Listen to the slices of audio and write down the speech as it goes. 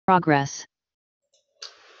Progress.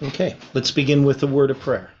 Okay, let's begin with the word of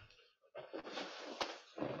prayer.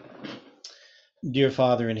 Dear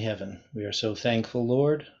Father in heaven, we are so thankful,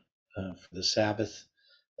 Lord, for the Sabbath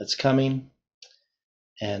that's coming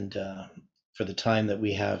and for the time that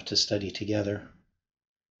we have to study together.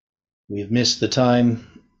 We have missed the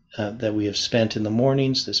time that we have spent in the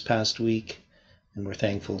mornings this past week, and we're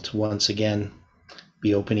thankful to once again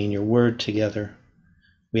be opening your word together.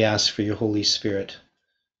 We ask for your Holy Spirit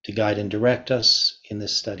to guide and direct us in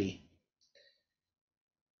this study.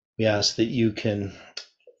 We ask that you can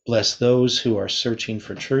bless those who are searching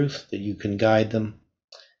for truth, that you can guide them.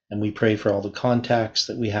 And we pray for all the contacts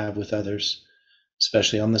that we have with others,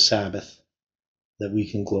 especially on the Sabbath, that we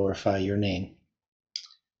can glorify your name.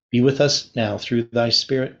 Be with us now through thy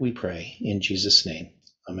Spirit, we pray, in Jesus' name.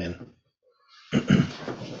 Amen.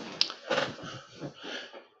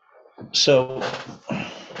 So,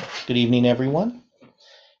 good evening, everyone.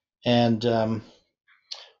 And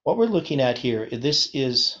what we're looking at here, this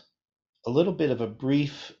is a little bit of a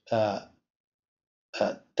brief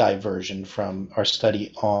diversion from our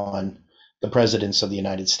study on the presidents of the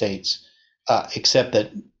United States, except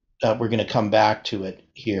that we're going to come back to it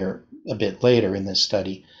here a bit later in this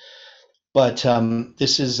study. But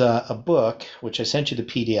this is a book which I sent you the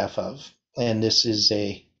PDF of, and this is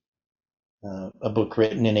a book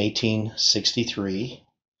written in 1863,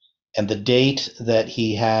 and the date that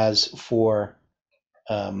he has for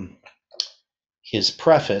his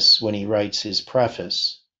preface, when he writes his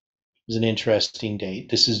preface, is an interesting date.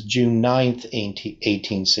 This is June 9th,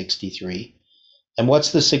 1863. And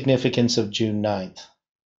what's the significance of June 9th?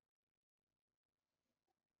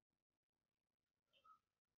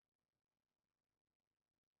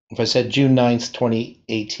 If I said June 9th,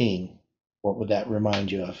 2018, what would that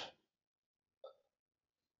remind you of?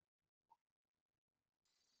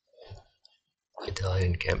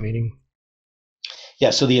 Italian camp meeting? Yeah,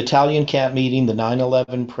 so the Italian camp meeting, the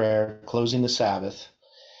 9/11 prayer, closing the Sabbath,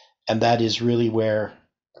 and that is really where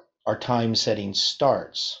our time setting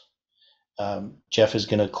starts. Jeff is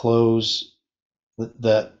going to close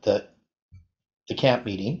the camp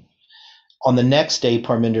meeting. On the next day,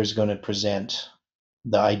 Parminder is going to present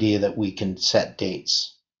the idea that we can set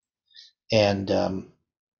dates. And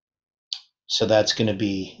so that's going to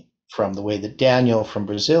be from the way that Daniel from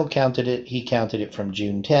Brazil counted it. He counted it from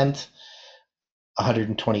June 10th,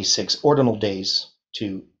 126 ordinal days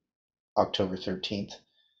to October 13th.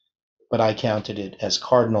 But I counted it as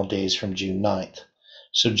cardinal days from June 9th.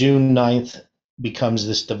 So June 9th becomes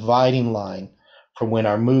this dividing line from when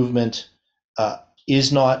our movement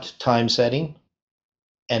is not time setting,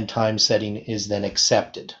 and time setting is then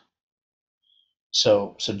accepted.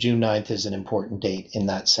 So June 9th is an important date in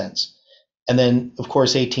that sense. And then, of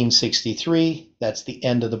course, 1863, that's the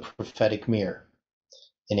end of the prophetic mirror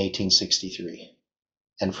in 1863.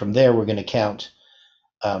 And from there, we're going to count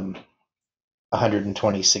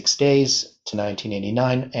 126 days to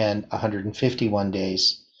 1989 and 151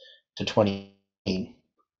 days to 2018,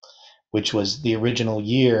 which was the original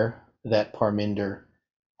year that Parminder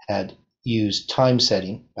had used time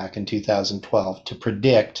setting back in 2012 to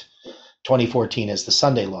predict 2014 as the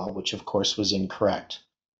Sunday law, which of course was incorrect.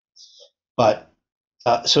 But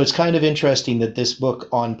so it's kind of interesting that this book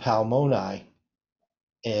on Palmoni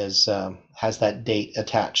has that date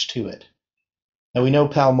attached to it. Now we know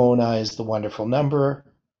Palmoni is the wonderful number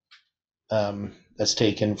that's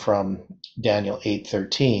taken from Daniel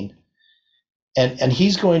 8:13, and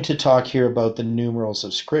he's going to talk here about the numerals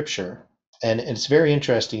of Scripture, and it's very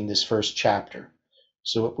interesting, this first chapter.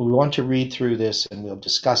 So we want to read through this, and we'll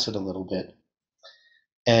discuss it a little bit.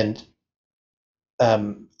 And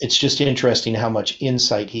it's just interesting how much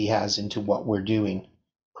insight he has into what we're doing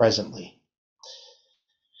presently.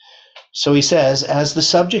 So he says, as the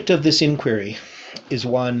subject of this inquiry is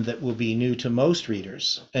one that will be new to most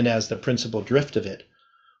readers, and as the principal drift of it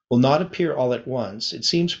will not appear all at once, it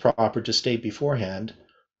seems proper to state beforehand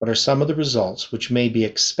what are some of the results which may be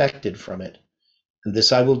expected from it. And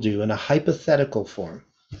this I will do in a hypothetical form.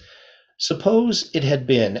 Suppose it had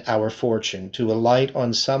been our fortune to alight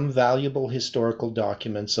on some valuable historical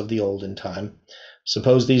documents of the olden time.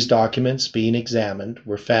 Suppose these documents, being examined,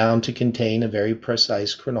 were found to contain a very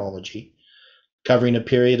precise chronology, covering a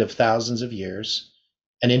period of thousands of years,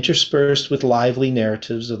 and interspersed with lively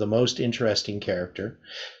narratives of the most interesting character.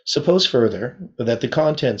 Suppose further that the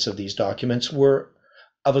contents of these documents were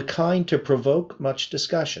of a kind to provoke much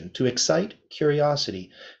discussion, to excite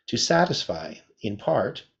curiosity, to satisfy in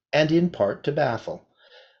part, and in part to baffle,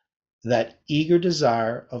 that eager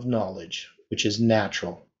desire of knowledge which is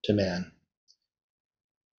natural to man.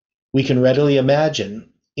 We can readily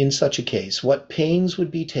imagine in such a case, what pains would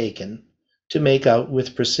be taken to make out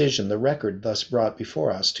with precision the record thus brought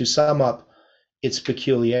before us, to sum up its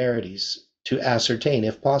peculiarities, to ascertain,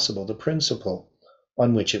 if possible, the principle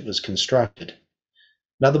on which it was constructed.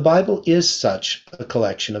 Now, the Bible is such a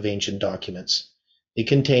collection of ancient documents. It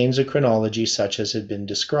contains a chronology such as had been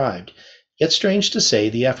described. Yet, strange to say,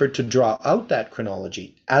 the effort to draw out that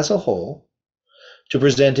chronology as a whole, to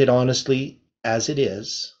present it honestly as it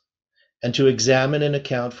is, and to examine and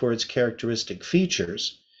account for its characteristic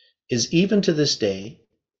features, is even to this day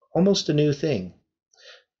almost a new thing.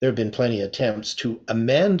 There have been plenty of attempts to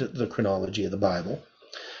amend the chronology of the Bible,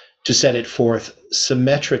 to set it forth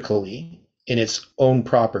symmetrically in its own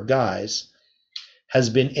proper guise, has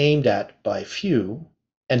been aimed at by few,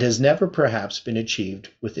 and has never perhaps been achieved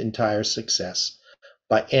with entire success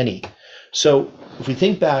by any. So if we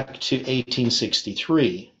think back to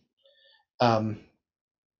 1863,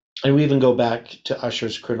 and we even go back to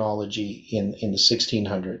Ussher's chronology in the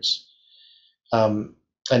 1600s,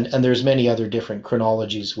 and there's many other different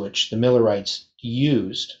chronologies which the Millerites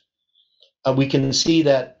used, we can see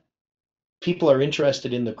that people are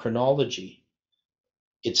interested in the chronology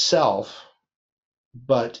itself,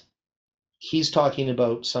 but he's talking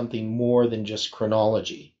about something more than just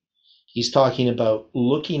chronology. He's talking about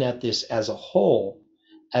looking at this as a whole,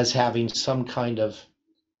 as having some kind of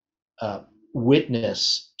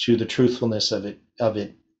witness to the truthfulness of it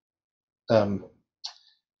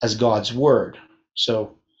as God's word.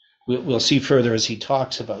 So we'll see further as he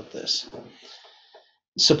talks about this.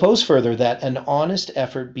 Suppose further that an honest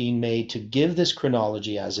effort being made to give this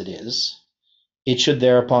chronology as it is, it should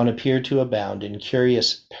thereupon appear to abound in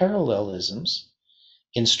curious parallelisms,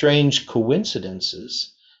 in strange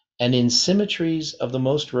coincidences, and in symmetries of the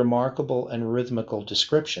most remarkable and rhythmical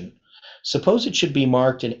description. Suppose it should be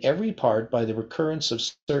marked in every part by the recurrence of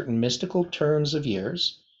certain mystical turns of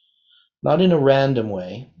years, not in a random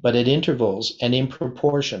way, but at intervals and in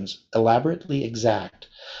proportions elaborately exact.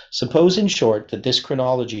 Suppose, in short, that this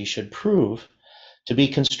chronology should prove to be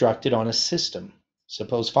constructed on a system.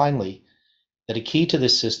 Suppose, finally, that a key to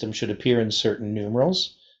this system should appear in certain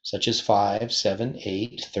numerals, such as 5, 7,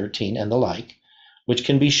 8, 13, and the like, which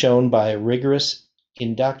can be shown by rigorous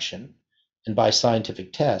induction and by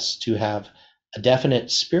scientific tests to have a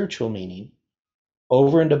definite spiritual meaning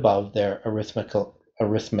over and above their arithmetical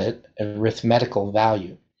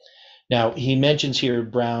value. Now, he mentions here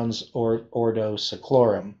Brown's Ordo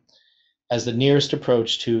Seclorum as the nearest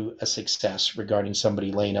approach to a success regarding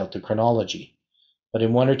somebody laying out the chronology. But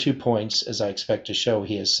in one or two points, as I expect to show,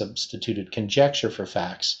 he has substituted conjecture for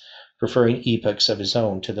facts, preferring epochs of his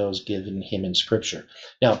own to those given him in Scripture.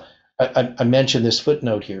 Now, I mentioned this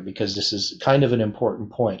footnote here because this is kind of an important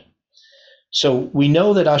point. So we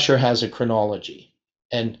know that Ussher has a chronology,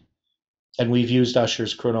 and we've used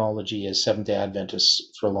Ussher's chronology as Seventh-day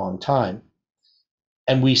Adventists for a long time.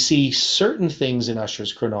 And we see certain things in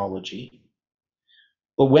Ussher's chronology.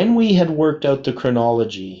 But when we had worked out the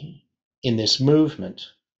chronology in this movement,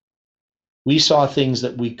 we saw things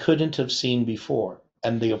that we couldn't have seen before.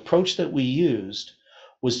 And the approach that we used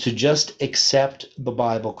was to just accept the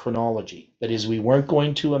Bible chronology. That is, we weren't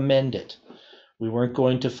going to amend it. We weren't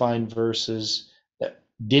going to find verses that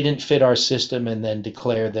didn't fit our system and then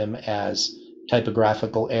declare them as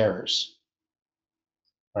typographical errors.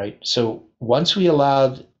 Right? So once we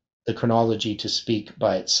allowed the chronology to speak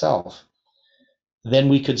by itself, then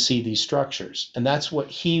we could see these structures. And that's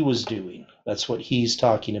what he was doing. That's what he's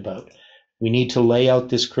talking about. We need to lay out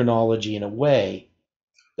this chronology in a way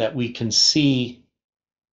that we can see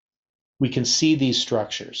these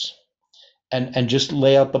structures and just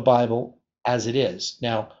lay out the Bible as it is.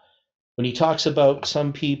 Now, when he talks about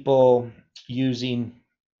some people using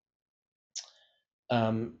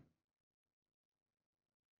where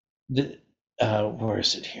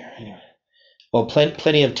is it here? Anyway. Well,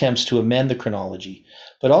 plenty of attempts to amend the chronology,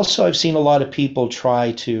 but also I've seen a lot of people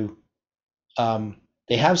try to,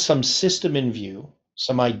 they have some system in view,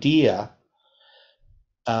 some idea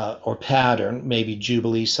or pattern, maybe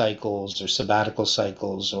Jubilee cycles or sabbatical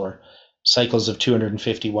cycles or cycles of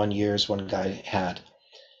 251 years one guy had.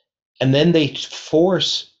 And then they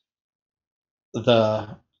force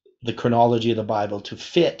the chronology of the Bible to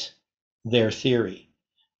fit their theory.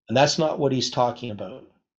 And that's not what he's talking about.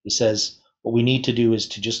 He says, what we need to do is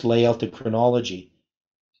to just lay out the chronology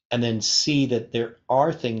and then see that there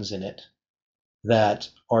are things in it that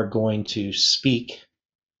are going to speak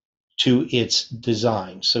to its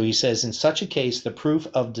design. So he says, in such a case, the proof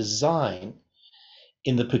of design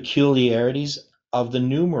in the peculiarities of the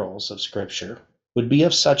numerals of Scripture would be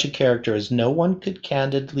of such a character as no one could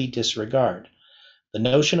candidly disregard, The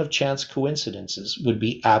notion of chance coincidences would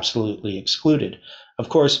be absolutely excluded. Of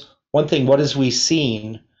course, one thing, what has we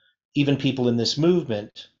seen, even people in this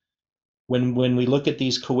movement, when we look at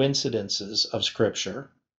these coincidences of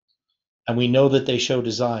Scripture, and we know that they show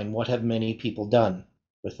design, what have many people done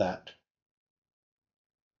with that?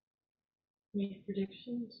 Make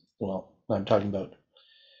predictions. Well, I'm talking about,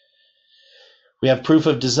 we have proof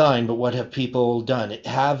of design, but what have people done?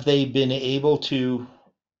 Have they been able to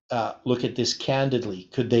look at this candidly?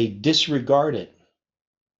 Could they disregard it?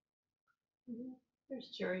 There's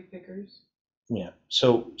cherry pickers. Yeah.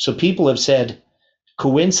 So people have said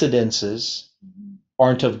coincidences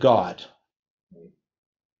aren't of God,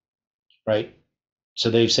 right? So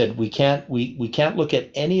they've said we can't look at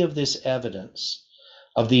any of this evidence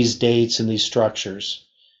of these dates and these structures.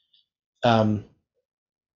 That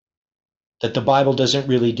the Bible doesn't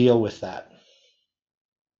really deal with that,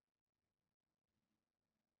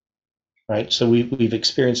 right? So we've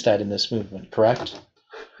experienced that in this movement, correct?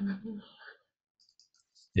 Mm-hmm.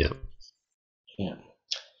 Yeah. Yeah.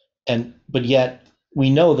 But yet we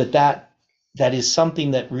know that is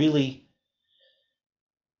something that really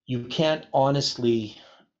you can't honestly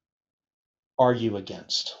argue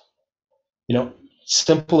against.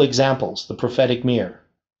 Simple examples, the prophetic mirror,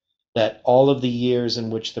 that all of the years in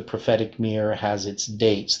which the prophetic mirror has its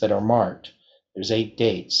dates that are marked, there's 8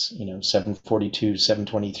 dates, 742,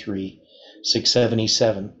 723,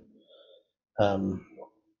 677,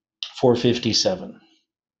 457,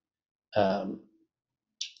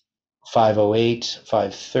 508,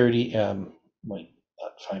 530,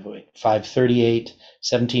 538,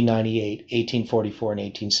 1798, 1844, and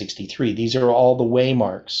 1863. These are all the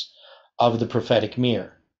waymarks of the prophetic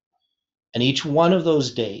mirror. And each one of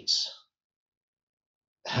those dates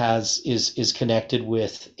is connected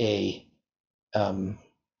with a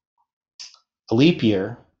leap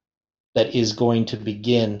year that is going to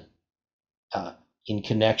begin in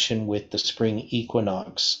connection with the spring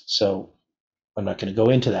equinox. So I'm not going to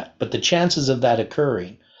go into that, but the chances of that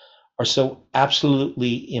occurring are so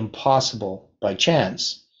absolutely impossible by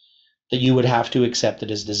chance that you would have to accept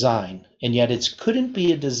it as design. And yet it couldn't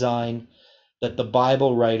be a design that the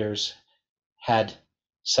Bible writers had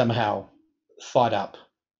somehow thought up.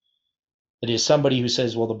 That is, somebody who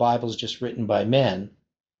says, well, the Bible is just written by men,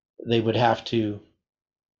 they would have to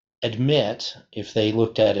admit, if they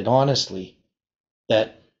looked at it honestly,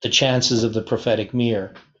 that the chances of the prophetic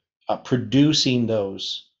mirror producing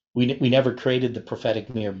those, we never created the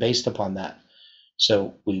prophetic mirror based upon that.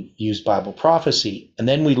 So we use Bible prophecy, and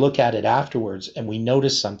then we look at it afterwards and we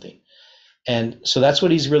notice something. And so that's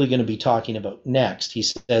what he's really going to be talking about next. He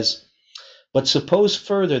says, but suppose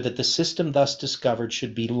further that the system thus discovered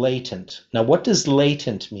should be latent. Now, what does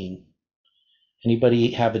latent mean? Anybody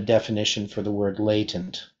have a definition for the word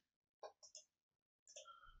latent?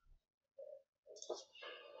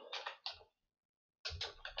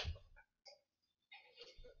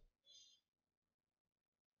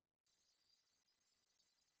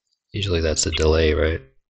 Usually that's a delay, right?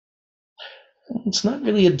 It's not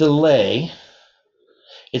really a delay.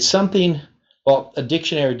 It's something, well, a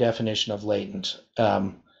dictionary definition of latent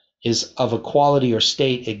is of a quality or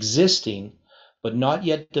state existing, but not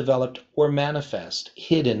yet developed or manifest,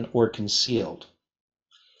 hidden or concealed.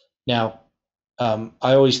 Now, I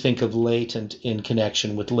always think of latent in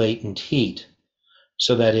connection with latent heat.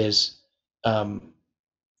 So that is,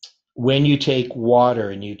 when you take water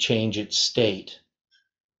and you change its state,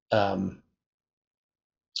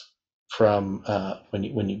 from when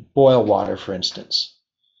you boil water, for instance,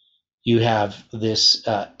 you have this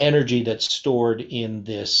energy that's stored in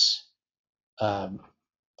this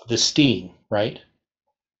the steam, right?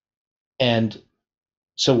 And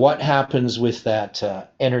so what happens with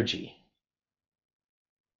that energy?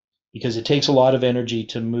 Because it takes a lot of energy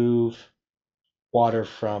to move water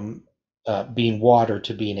from being water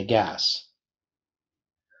to being a gas.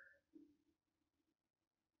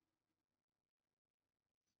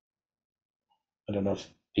 I don't know if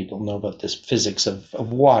people know about this physics of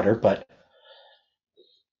water, but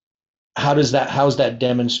how's that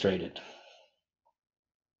demonstrated?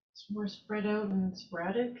 It's more spread out and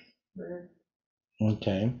sporadic, or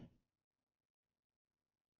Okay.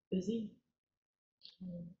 busy.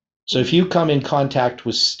 So if you come in contact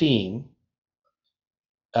with steam,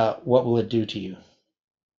 what will it do to you?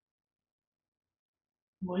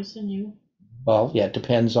 Moisten you. Well, yeah, it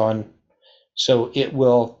depends on, so it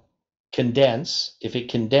will condense. If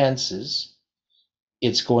it condenses,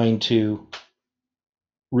 it's going to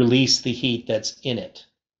release the heat that's in it,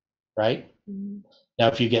 right? Mm-hmm. Now,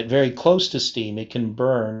 if you get very close to steam, it can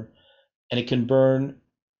burn, and it can burn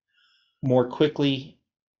more quickly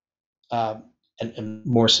and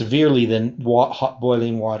more severely than hot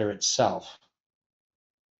boiling water itself.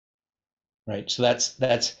 Right? So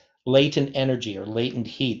that's latent energy or latent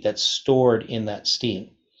heat that's stored in that steam.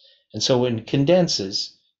 And so when it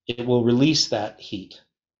condenses, it will release that heat.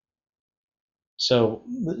 So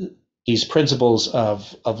these principles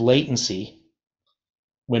of latency,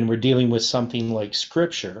 when we're dealing with something like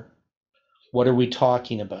scripture, what are we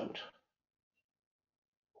talking about?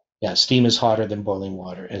 Yeah, steam is hotter than boiling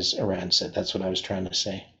water, as Iran said. That's what I was trying to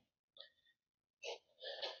say.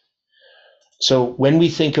 So when we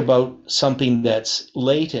think about something that's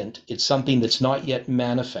latent, it's something that's not yet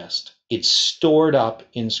manifest. It's stored up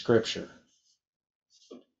in scripture.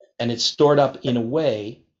 And it's stored up in a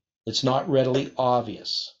way that's not readily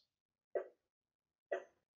obvious.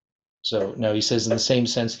 So now he says in the same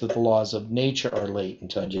sense that the laws of nature are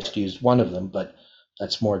latent. I just used one of them, but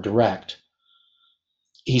that's more direct.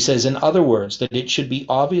 He says, in other words, that it should be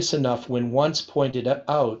obvious enough when once pointed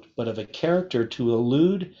out, but of a character to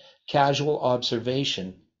elude casual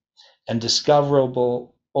observation and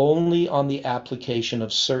discoverable only on the application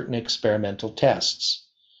of certain experimental tests.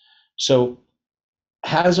 So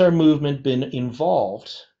has our movement been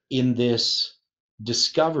involved in this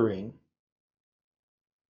discovering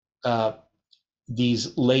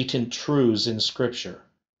these latent truths in Scripture?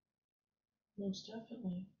 Most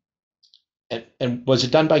definitely. And was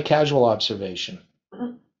it done by casual observation?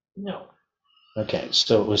 No. Okay,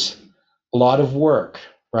 so it was a lot of work,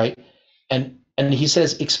 right? And he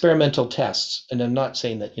says experimental tests, and I'm not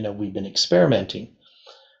saying that we've been experimenting,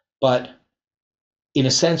 but in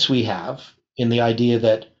a sense we have, in the idea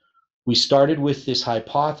that we started with this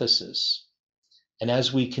hypothesis, and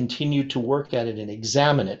as we continued to work at it and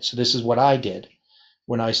examine it, so this is what I did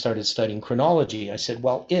when I started studying chronology. I said,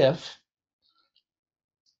 well, if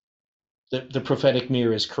the prophetic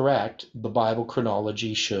mirror is correct, the Bible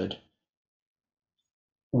chronology should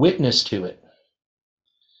witness to it.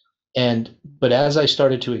 But as I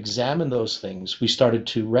started to examine those things, we started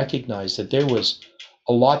to recognize that there was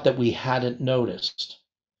a lot that we hadn't noticed.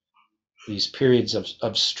 These periods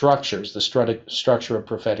of structures, the structure of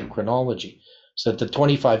prophetic chronology. So that the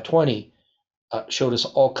 2520 showed us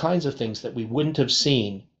all kinds of things that we wouldn't have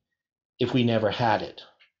seen if we never had it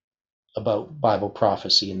about Bible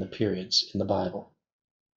prophecy in the periods in the Bible.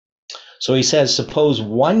 So he says, suppose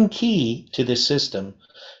one key to this system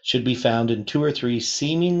should be found in 2 or 3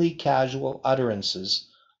 seemingly casual utterances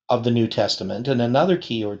of the New Testament, and another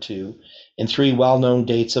key or 2 in 3 well-known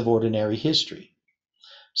dates of ordinary history.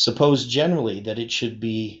 Suppose generally that it should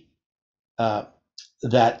be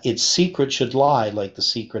that its secret should lie, like the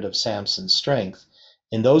secret of Samson's strength,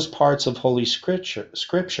 in those parts of Holy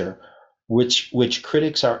Scripture which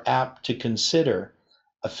critics are apt to consider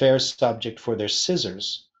a fair subject for their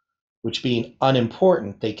scissors, which being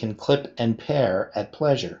unimportant, they can clip and pare at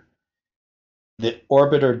pleasure. The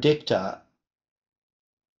Obiter Dicta,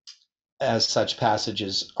 as such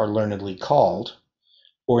passages are learnedly called,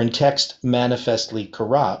 or in text manifestly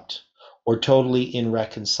corrupt, or totally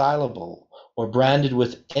irreconcilable, or branded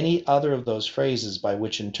with any other of those phrases by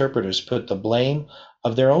which interpreters put the blame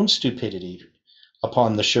of their own stupidity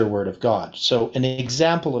upon the sure word of God. So an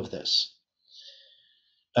example of this,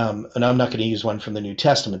 and I'm not going to use one from the New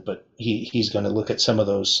Testament, but he's going to look at some of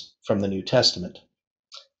those from the New Testament.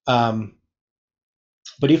 But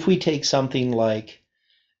if we take something like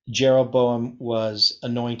Jeroboam was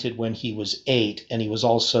anointed when he was 8, and he was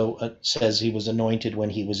also says he was anointed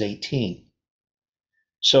when he was 18.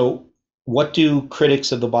 So what do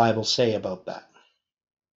critics of the Bible say about that?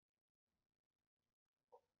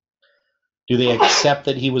 Do they accept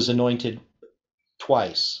that he was anointed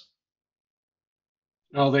twice?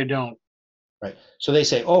 No, they don't. Right. So they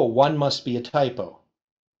say, oh, one must be a typo.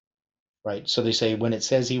 Right. So they say when it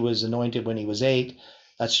says he was anointed when he was 8,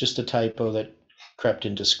 that's just a typo that crept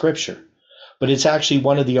into Scripture. But it's actually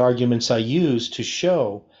one of the arguments I use to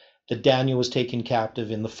show that Daniel was taken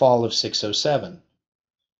captive in the fall of 607.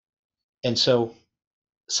 And so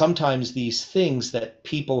sometimes these things that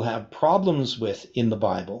people have problems with in the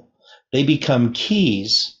Bible, they become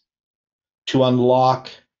keys to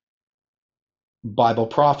unlock Bible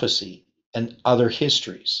prophecy and other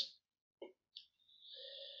histories.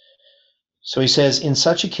 So he says, in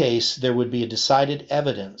such a case, there would be a decided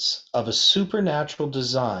evidence of a supernatural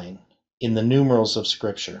design in the numerals of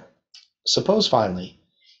Scripture. Suppose, finally,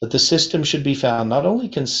 that the system should be found not only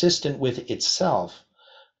consistent with itself,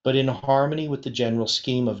 but in harmony with the general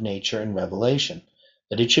scheme of nature and revelation,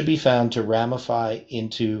 that it should be found to ramify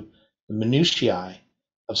into the minutiae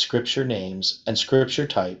of Scripture names and Scripture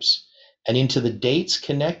types, and into the dates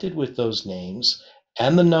connected with those names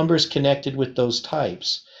and the numbers connected with those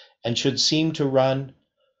types, and should seem to run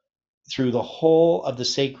through the whole of the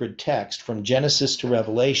sacred text from Genesis to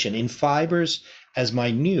Revelation in fibers as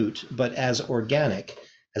minute but as organic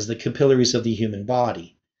as the capillaries of the human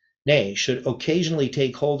body. Nay, should occasionally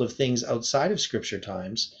take hold of things outside of Scripture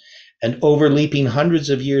times, and overleaping hundreds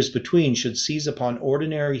of years between, should seize upon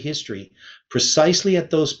ordinary history precisely at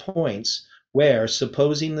those points where,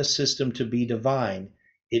 supposing the system to be divine,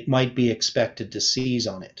 it might be expected to seize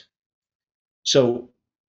on it. So,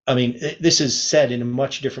 I mean, this is said in a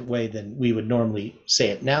much different way than we would normally say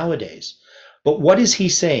it nowadays. But what is he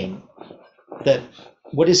saying?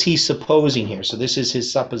 What is he supposing here? So this is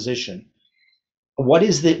his supposition. What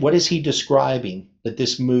is he describing that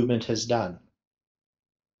this movement has done?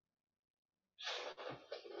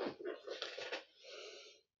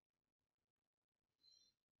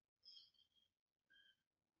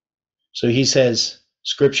 So he says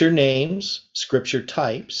Scripture names, Scripture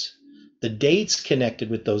types, the dates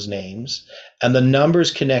connected with those names, and the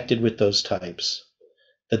numbers connected with those types,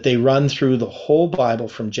 that they run through the whole Bible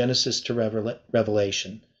from Genesis to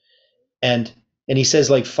Revelation. And he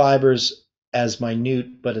says, like fibers as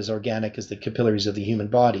minute but as organic as the capillaries of the human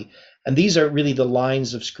body. And these are really the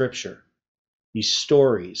lines of Scripture, these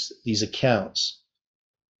stories, these accounts,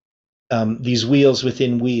 these wheels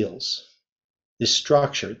within wheels, this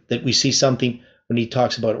structure that we see something when he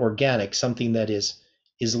talks about organic, something that is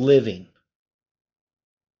living.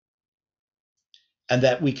 And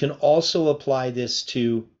that we can also apply this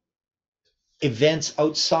to events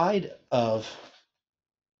outside of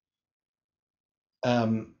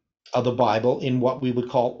the Bible in what we would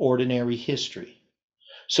call ordinary history.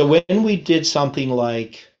 So when we did something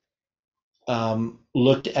like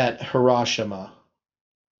looked at Hiroshima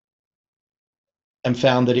and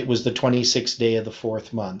found that it was the 26th day of the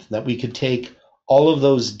 4th month, that we could take all of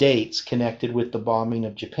those dates connected with the bombing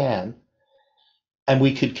of Japan, and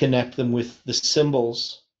we could connect them with the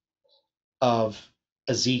symbols of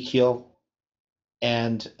Ezekiel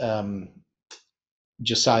and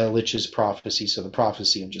Josiah Litch's prophecy. So the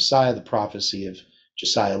prophecy of Josiah, the prophecy of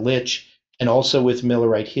Josiah Litch, and also with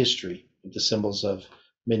Millerite history, with the symbols of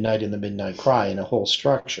midnight and the midnight cry and a whole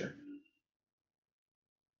structure.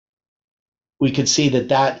 We could see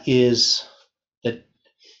that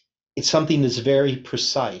it's something that's very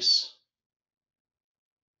precise.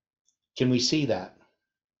 Can we see that?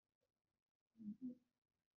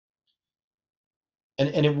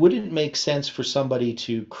 And it wouldn't make sense for somebody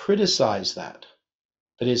to criticize that.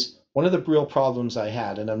 That is one of the real problems I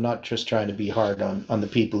had, and I'm not just trying to be hard on the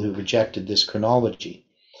people who rejected this chronology.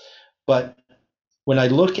 But when I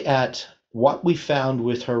look at what we found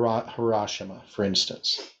with Hiroshima, for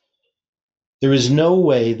instance, there is no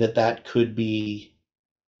way that could be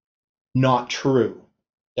not true,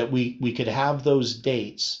 that we could have those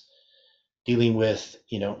dates dealing with,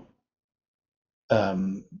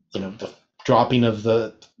 the dropping of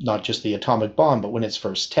not just the atomic bomb, but when it's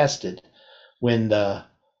first tested, when the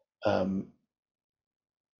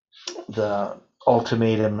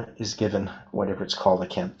ultimatum is given, whatever it's called, I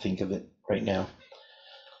can't think of it right now.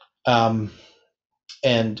 And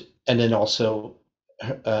then also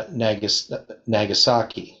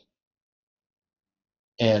Nagasaki,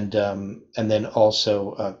 and then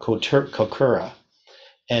also Kokura,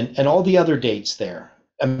 and all the other dates there.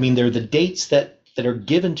 I mean, they're the dates that are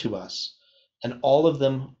given to us, and all of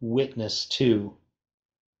them witness to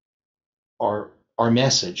our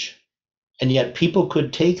message. And yet people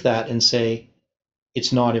could take that and say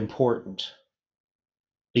it's not important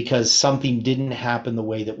because something didn't happen the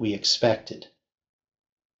way that we expected.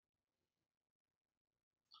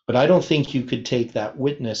 But I don't think you could take that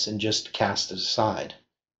witness and just cast it aside.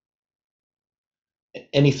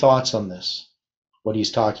 Any thoughts on this? What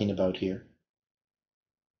he's talking about here?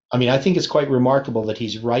 I mean, I think it's quite remarkable that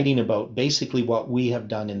he's writing about basically what we have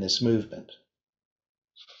done in this movement.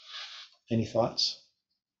 Any thoughts?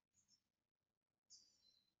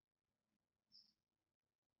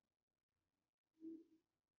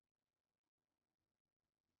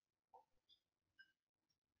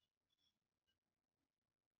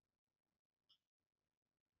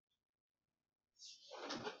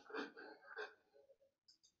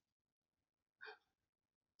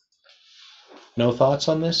 No thoughts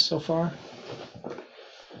on this so far?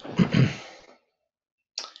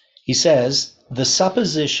 He says, the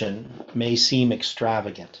supposition may seem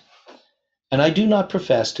extravagant, and I do not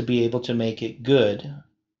profess to be able to make it good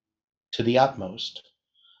to the utmost.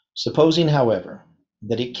 Supposing, however,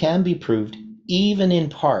 that it can be proved even in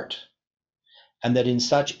part, and that in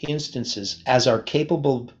such instances as are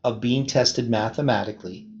capable of being tested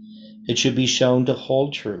mathematically, it should be shown to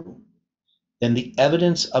hold true, then the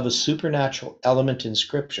evidence of a supernatural element in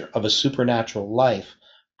Scripture, of a supernatural life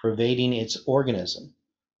pervading its organism,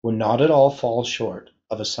 would not at all fall short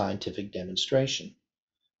of a scientific demonstration.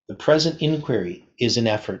 The present inquiry is an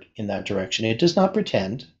effort in that direction. It does not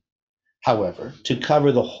pretend, however, to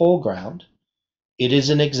cover the whole ground. It is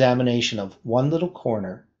an examination of one little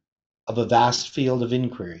corner of a vast field of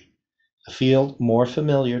inquiry, a field more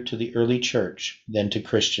familiar to the early church than to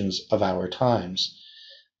Christians of our times.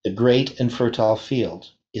 The great and fertile field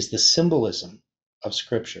is the symbolism of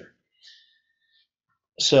Scripture.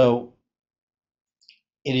 So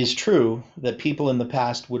it is true that people in the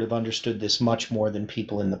past would have understood this much more than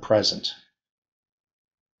people in the present,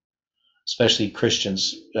 especially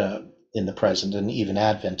Christians in the present and even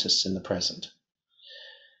Adventists in the present.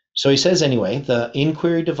 So he says, anyway, the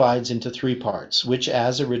inquiry divides into three parts, which,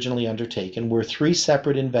 as originally undertaken, were three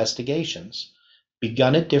separate investigations,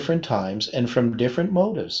 begun at different times and from different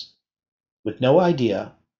motives, with no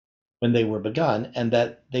idea when they were begun and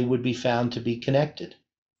that they would be found to be connected.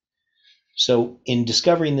 So in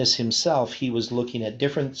discovering this himself, he was looking at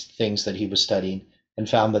different things that he was studying and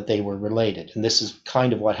found that they were related. And this is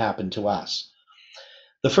kind of what happened to us.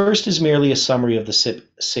 The first is merely a summary of the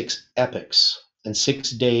 6 epochs and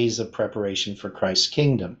 6 days of preparation for Christ's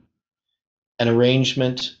kingdom, an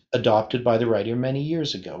arrangement adopted by the writer many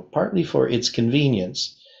years ago, partly for its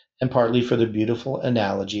convenience and partly for the beautiful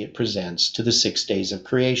analogy it presents to the 6 days of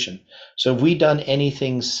creation. So have we done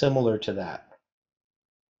anything similar to that,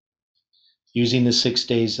 using the 6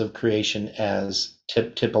 days of creation as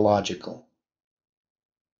typological?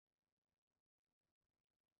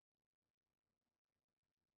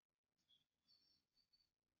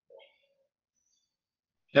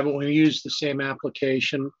 Haven't we used the same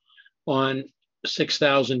application on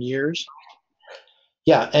 6,000 years?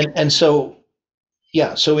 Yeah, and so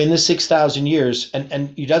so in the 6,000 years,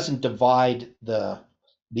 and he doesn't divide the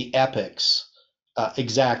epochs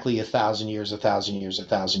exactly 1,000 years, 1,000 years,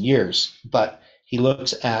 1,000 years, but he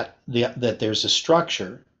looks at that there's a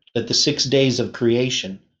structure, that the 6 days of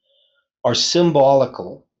creation are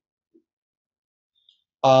symbolical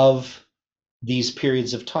of these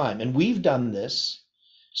periods of time. And we've done this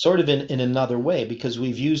sort of in another way because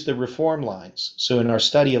we've used the reform lines. So in our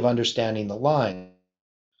study of understanding the line,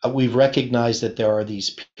 we've recognized that there are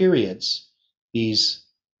these periods, these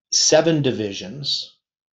 7 divisions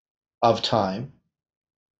of time,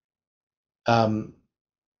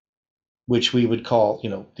 which we would call,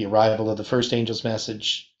 the arrival of the first angel's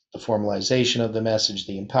message, the formalization of the message,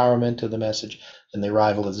 the empowerment of the message, and the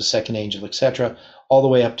arrival of the second angel, etc., all the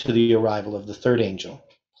way up to the arrival of the third angel.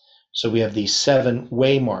 So we have these 7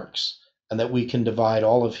 waymarks, and that we can divide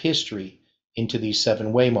all of history into these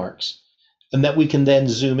 7 waymarks, and that we can then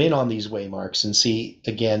zoom in on these waymarks and see,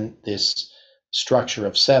 again, this structure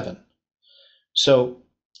of 7. So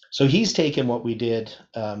he's taken what we did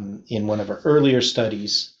in one of our earlier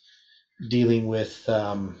studies dealing with,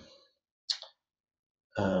 I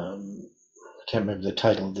can't remember the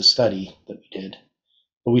title of the study that we did,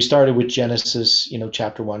 but we started with Genesis,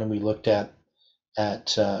 chapter 1, and we looked at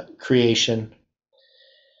creation.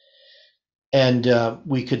 And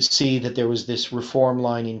we could see that there was this reform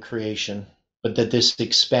line in creation, but that this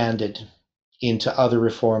expanded into other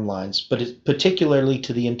reform lines, but particularly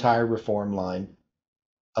to the entire reform line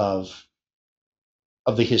of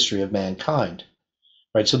the history of mankind,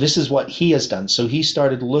 right? So this is what he has done. So he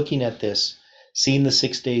started looking at this, seeing the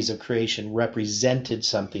 6 days of creation represented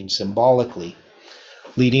something symbolically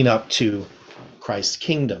leading up to Christ's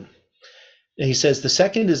kingdom. And he says the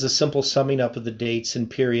second is a simple summing up of the dates and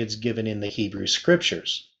periods given in the Hebrew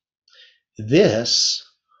scriptures. This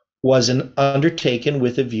was undertaken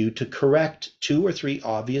with a view to correct 2 or 3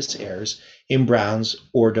 obvious errors in Brown's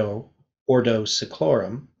Ordo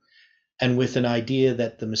Seclorum, and with an idea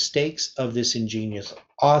that the mistakes of this ingenious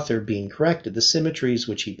author being corrected, the symmetries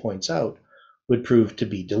which he points out, would prove to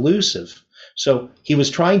be delusive. So he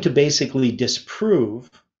was trying to basically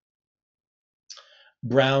disprove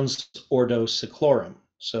Brown's Ordo Seclorum.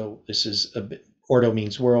 So this is Ordo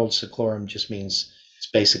means world, Seclorum just means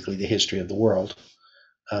it's basically the history of the world,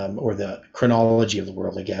 or the chronology of the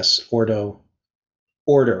world, I guess. The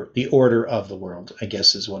order of the world, I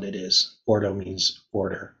guess is what it is. Ordo means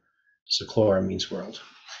order, Seclorum means world.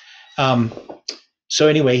 So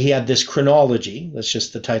anyway, he had this chronology, that's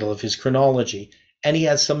just the title of his chronology, and he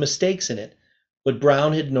has some mistakes in it, but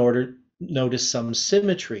Brown had noticed some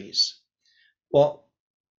symmetries. Well,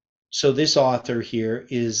 so this author here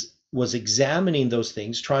was examining those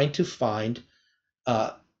things, trying to find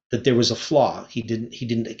that there was a flaw. He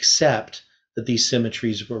didn't accept that these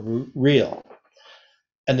symmetries were real.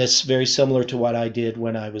 And that's very similar to what I did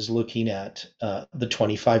when I was looking at the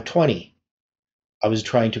 2520. I was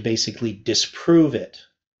trying to basically disprove it,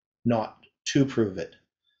 not to prove it.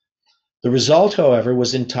 The result, however,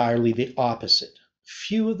 was entirely the opposite.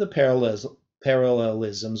 Few of the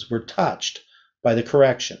parallelisms were touched by the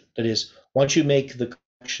correction. That is, once you make the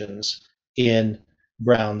corrections in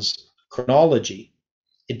Brown's chronology,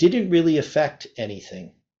 it didn't really affect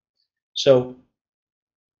anything. So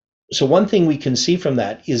one thing we can see from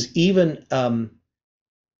that is even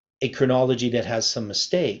a chronology that has some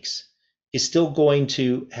mistakes is still going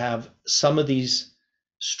to have some of these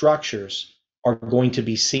structures are going to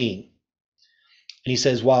be seen. And he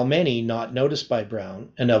says, while many not noticed by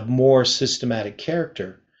Brown and of more systematic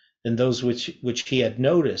character than those which he had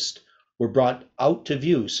noticed were brought out to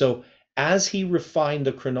view. So as he refined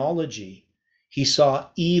the chronology, he saw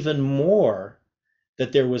even more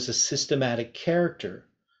that there was a systematic character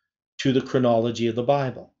to the chronology of the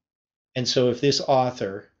Bible. And so if this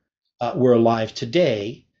author were alive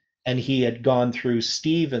today and he had gone through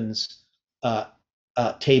Stephen's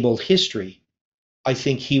tabled history, I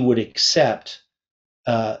think he would accept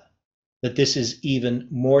that this is even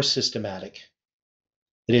more systematic.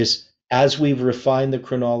 It is, as we've refined the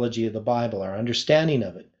chronology of the Bible, our understanding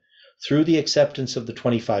of it, through the acceptance of the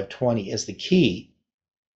 2520 as the key,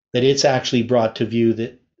 that it's actually brought to view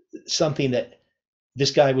that something that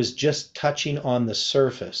this guy was just touching on the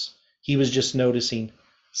surface. He was just noticing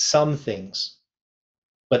some things.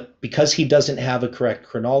 But because he doesn't have a correct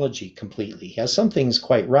chronology completely, he has some things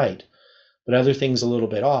quite right, but other things a little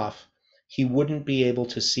bit off, he wouldn't be able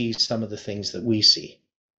to see some of the things that we see.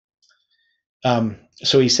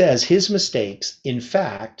 So he says his mistakes, in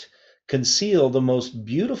fact, conceal the most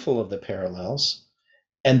beautiful of the parallels.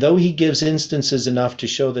 And though he gives instances enough to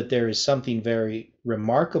show that there is something very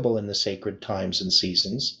remarkable in the sacred times and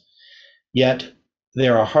seasons, yet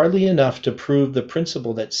there are hardly enough to prove the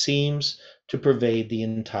principle that seems to pervade the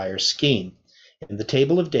entire scheme. In the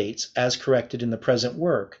table of dates, as corrected in the present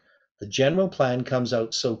work, the general plan comes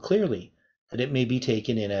out so clearly that it may be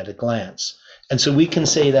taken in at a glance. And so we can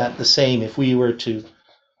say that the same if we were to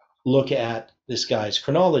look at this guy's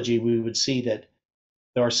chronology, we would see that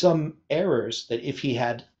there are some errors that if he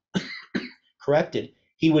had corrected,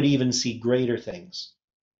 he would even see greater things.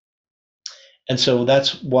 And so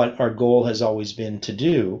that's what our goal has always been to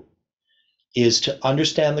do, is to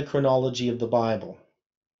understand the chronology of the Bible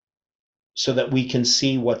so that we can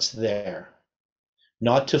see what's there,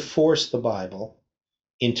 not to force the Bible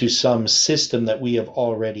into some system that we have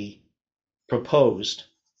already proposed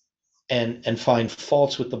and find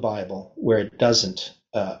faults with the Bible where it doesn't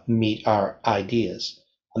meet our ideas.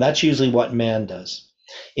 And that's usually what man does.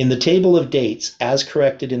 In the table of dates, as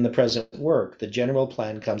corrected in the present work, the general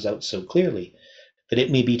plan comes out so clearly that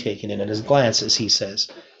it may be taken in at a glance, as he says.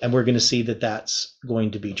 And we're going to see that that's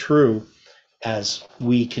going to be true as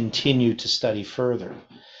we continue to study further.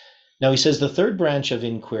 Now he says the third branch of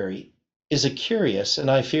inquiry is a curious,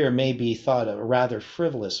 and I fear may be thought a rather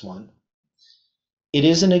frivolous one. It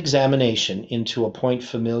is an examination into a point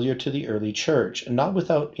familiar to the early church, and not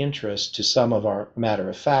without interest to some of our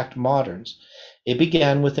matter-of-fact moderns. It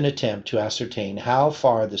began with an attempt to ascertain how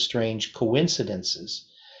far the strange coincidences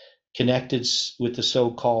connected with the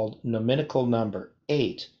so-called nominical number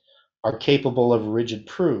 8 are capable of rigid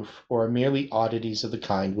proof, or are merely oddities of the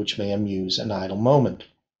kind which may amuse an idle moment.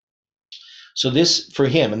 So this, for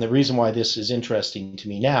him, and the reason why this is interesting to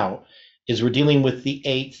me now, is we're dealing with the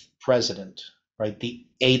 8th president, right? The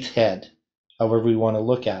 8th head, however we want to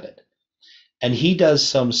look at it. And he does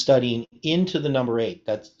some studying into the number 8.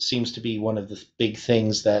 That seems to be one of the big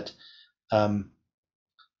things that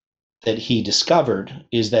that he discovered,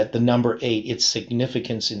 is that the number 8, its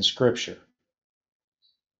significance in Scripture.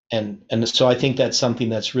 And so I think that's something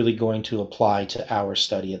that's really going to apply to our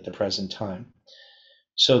study at the present time.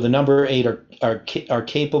 So the number 8 are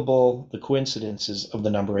capable, the coincidences of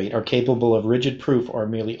the number 8 are capable of rigid proof or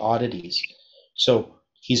merely oddities. So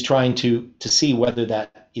he's trying to see whether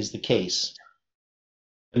that is the case.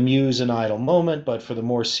 Amuse an idle moment, but for the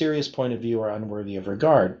more serious point of view are unworthy of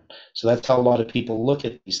regard. So that's how a lot of people look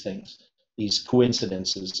at these things, these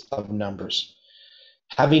coincidences of numbers.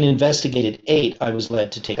 Having investigated 8, I was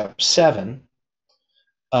led to take up 7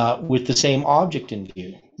 with the same object in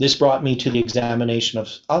view. This brought me to the examination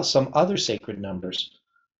of some other sacred numbers.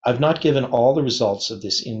 I've not given all the results of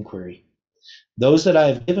this inquiry. Those that I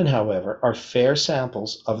have given, however, are fair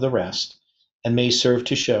samples of the rest, and may serve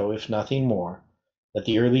to show, if nothing more, that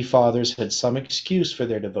the early fathers had some excuse for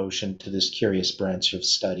their devotion to this curious branch of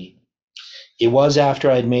study. It was after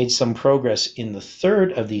I had made some progress in the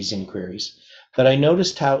third of these inquiries that I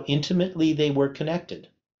noticed how intimately they were connected.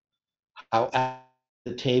 how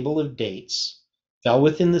the table of dates fell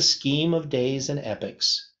within the scheme of days and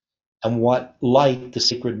epochs, and what light the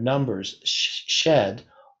sacred numbers shed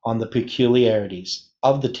on the peculiarities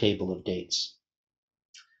of the table of dates.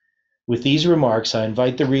 With these remarks, I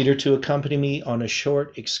invite the reader to accompany me on a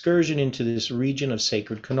short excursion into this region of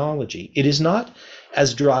sacred chronology. It is not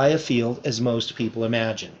as dry a field as most people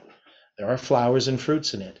imagine. There are flowers and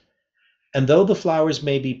fruits in it. And though the flowers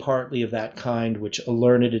may be partly of that kind which a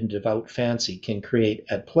learned and devout fancy can create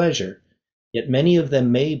at pleasure, yet many of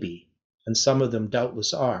them may be, and some of them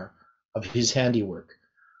doubtless are, of his handiwork,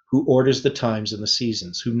 who orders the times and the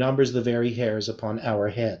seasons, who numbers the very hairs upon our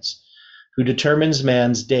heads, who determines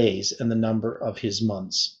man's days and the number of his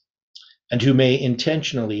months, and who may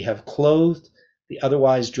intentionally have clothed the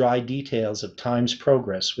otherwise dry details of time's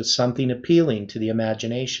progress with something appealing to the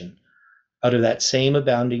imagination, out of that same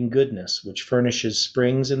abounding goodness which furnishes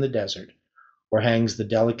springs in the desert, or hangs the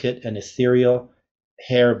delicate and ethereal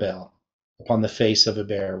harebell upon the face of a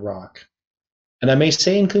bare rock. And I may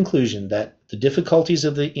say in conclusion that the difficulties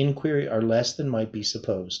of the inquiry are less than might be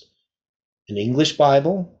supposed. An English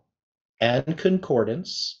Bible and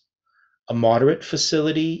concordance, a moderate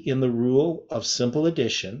facility in the rule of simple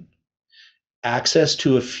addition, access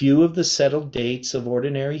to a few of the settled dates of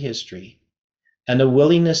ordinary history, and a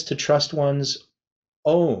willingness to trust one's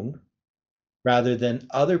own rather than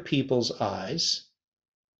other people's eyes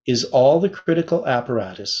is all the critical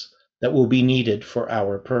apparatus that will be needed for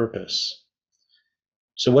our purpose.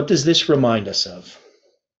 So what does this remind us of?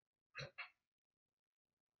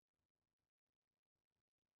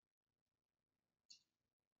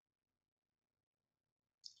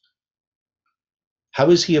 How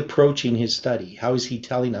is he approaching his study? How is he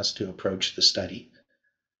telling us to approach the study?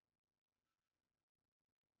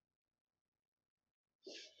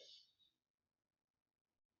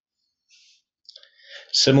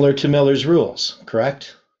 Similar to Miller's rules,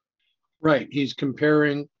 correct? Right. He's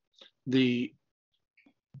comparing the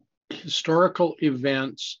historical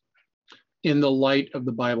events in the light of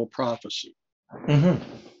the Bible prophecy. Mm-hmm.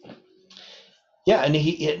 Yeah,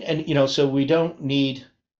 and so we don't need,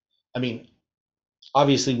 I mean,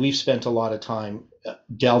 obviously we've spent a lot of time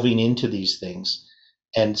delving into these things.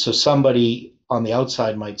 And so somebody on the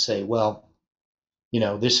outside might say, well,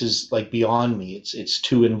 this is like beyond me. It's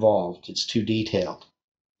too involved. It's too detailed.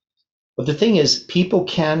 But the thing is, people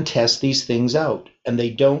can test these things out, and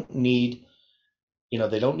they don't need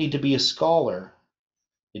to be a scholar.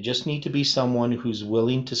 They just need to be someone who's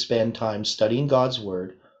willing to spend time studying God's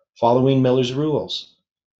word, following Miller's rules,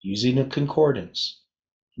 using a concordance,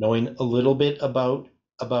 knowing a little bit about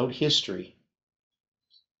history.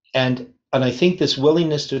 And I think this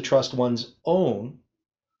willingness to trust one's own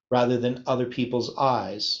rather than other people's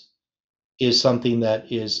eyes is something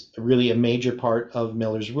that is really a major part of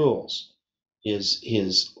Miller's rules, is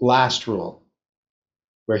his last rule,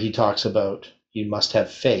 where he talks about you must have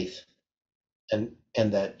faith, and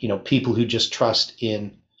that people who just trust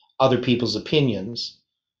in other people's opinions,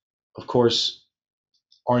 of course,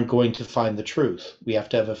 aren't going to find the truth. We have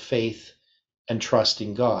to have a faith and trust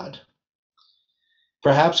in God.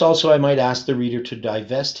 Perhaps also I might ask the reader to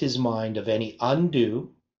divest his mind of any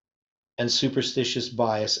undue and superstitious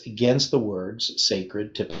bias against the words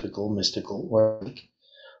sacred, typical, mystical, or like.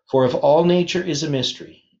 For if all nature is a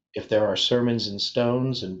mystery, if there are sermons in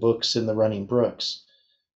stones and books in the running brooks,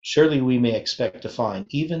 surely we may expect to find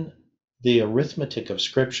even the arithmetic of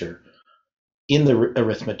Scripture, in the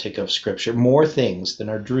arithmetic of Scripture, more things than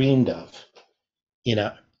are dreamed of in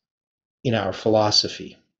our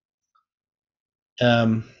philosophy.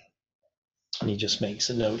 And he just makes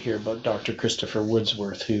a note here about Dr. Christopher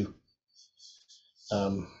Wordsworth, who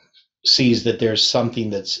sees that there's something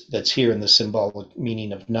that's here in the symbolic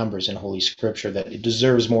meaning of numbers in Holy Scripture, that it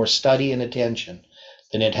deserves more study and attention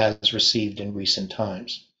than it has received in recent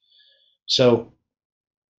times. So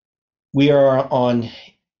we are on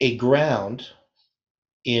a ground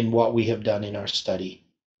in what we have done in our study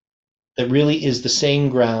that really is the same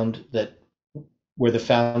ground that where the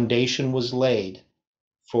foundation was laid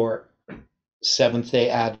for Seventh-day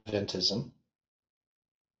Adventism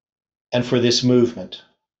and for this movement.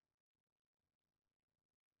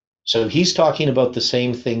 So he's talking about the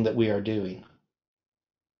same thing that we are doing,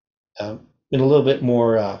 in a little bit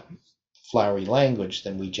more flowery language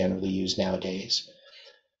than we generally use nowadays.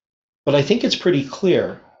 But I think it's pretty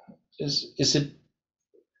clear. Is it?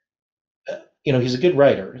 He's a good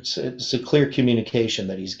writer. It's a clear communication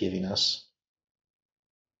that he's giving us.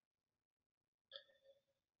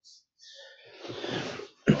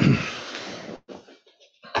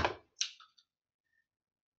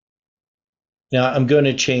 Now, I'm going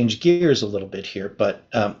to change gears a little bit here, but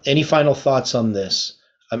any final thoughts on this?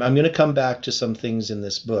 I'm going to come back to some things in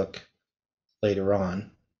this book later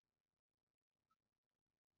on.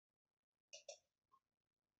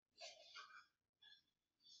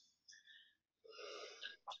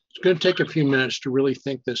 It's going to take a few minutes to really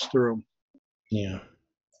think this through. Yeah.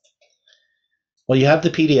 Well, you have the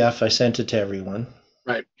PDF. I sent it to everyone.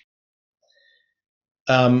 Right.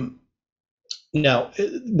 Now,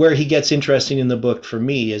 where he gets interesting in the book for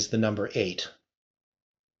me is the number 8.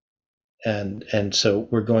 And so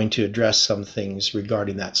we're going to address some things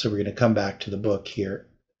regarding that. So we're going to come back to the book here.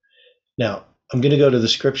 Now, I'm going to go to the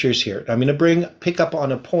scriptures here. I'm going to pick up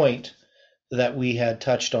on a point that we had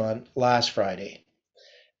touched on last Friday.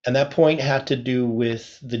 And that point had to do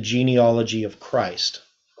with the genealogy of Christ.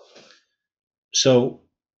 So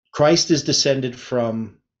Christ is descended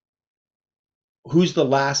from, who's the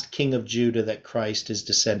last king of Judah that Christ is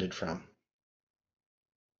descended from?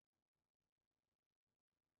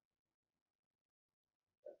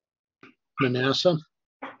 Manasseh?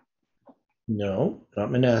 No, not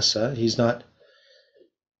Manasseh. He's not.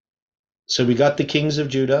 So we got the kings of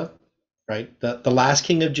Judah, right? The last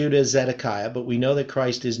king of Judah is Zedekiah, but we know that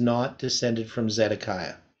Christ is not descended from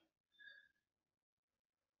Zedekiah.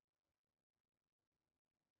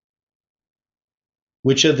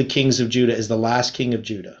 Which of the kings of Judah is the last king of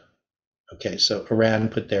Judah? Okay, so Iran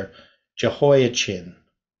put there Jehoiachin,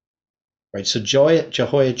 right? So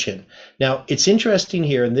Jehoiachin. Now, it's interesting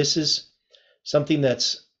here, and this is something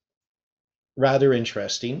that's rather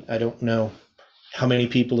interesting. I don't know how many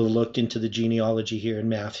people have looked into the genealogy here in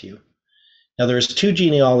Matthew. Now, there's 2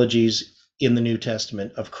 genealogies in the New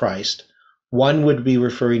Testament of Christ. One would be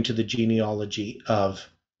referring to the genealogy of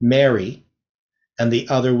Mary, and the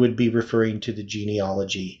other would be referring to the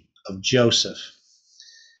genealogy of Joseph.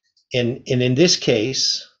 And in this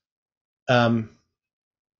case,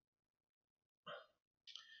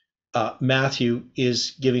 Matthew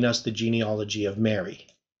is giving us the genealogy of Mary.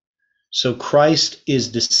 So Christ is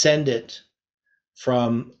descended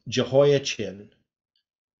from Jehoiachin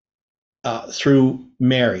through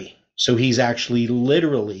Mary. So he's actually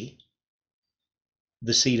literally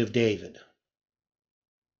the seed of David.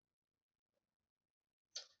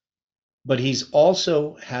 But he's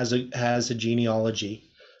also has a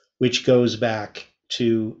genealogy which goes back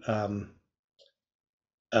to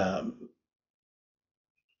a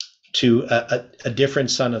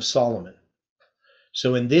different son of Solomon.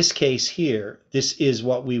 So in this case here, this is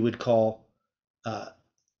what we would call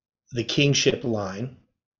the kingship line.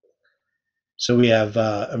 So we have,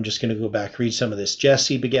 I'm just going to go back, read some of this.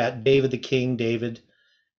 Jesse begat David the king. David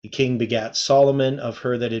the king begat Solomon of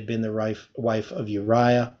her that had been the wife of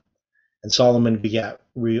Uriah. And Solomon begat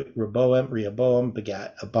Rehoboam. Rehoboam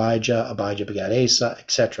begat Abijah. Abijah begat Asa,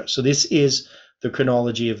 etc. So this is the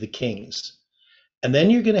chronology of the kings. And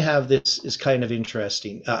then you're going to have, this is kind of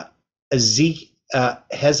interesting.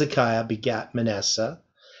 Hezekiah begat Manasseh.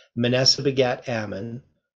 Manasseh begat Ammon.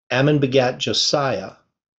 Ammon begat Josiah.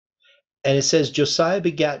 And it says Josiah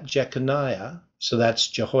begat Jeconiah, so that's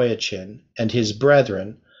Jehoiachin, and his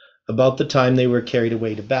brethren, about the time they were carried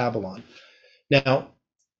away to Babylon. Now,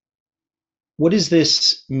 what does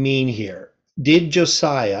this mean here? Did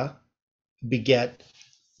Josiah beget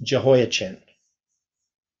Jehoiachin?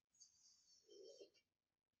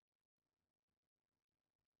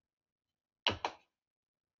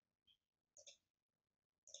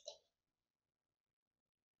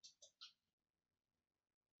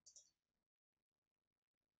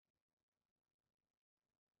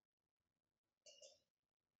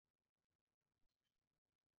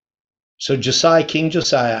 So Josiah, King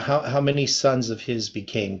Josiah, how many sons of his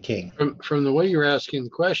became king? From the way you're asking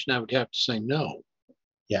the question, I would have to say no.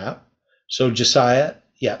 Yeah. So Josiah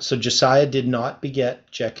did not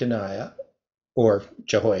beget Jeconiah or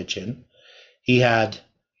Jehoiachin. He had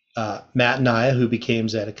Mattaniah, who became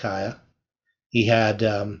Zedekiah. He had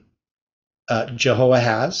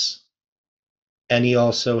Jehoahaz, and he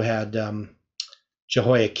also had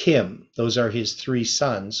Jehoiakim. Those are his 3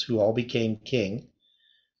 sons who all became king.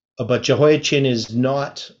 But Jehoiachin is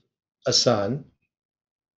not a son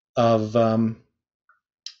of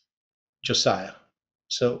Josiah.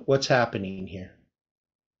 So what's happening here?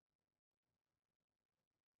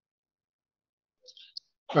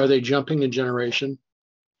 Are they jumping a generation?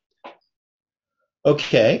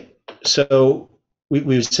 Okay, so we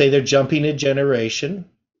would say they're jumping a generation.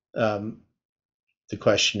 The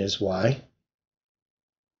question is why?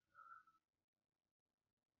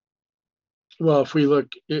 Well, if we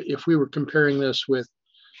were comparing this with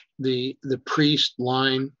the priest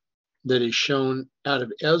line that is shown out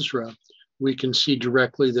of Ezra, we can see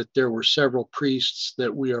directly that there were several priests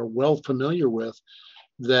that we are well familiar with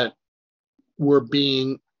that were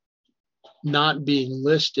not being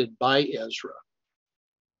listed by Ezra.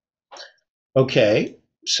 Okay,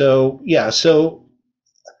 so yeah, so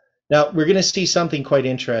now we're going to see something quite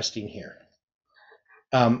interesting here.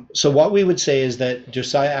 So what we would say is that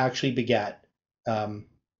Josiah actually begat, what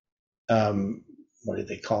did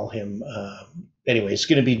they call him? Anyway, it's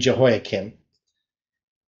going to be Jehoiakim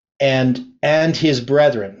and his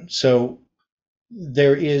brethren. So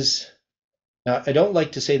there is, now I don't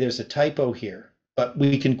like to say there's a typo here, but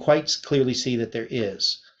we can quite clearly see that there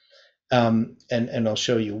is. And I'll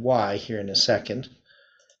show you why here in a second.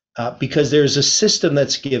 Because there's a system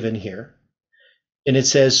that's given here. And it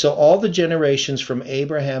says, so all the generations from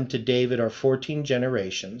Abraham to David are 14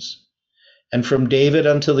 generations. And from David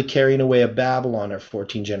until the carrying away of Babylon are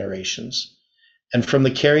 14 generations. And from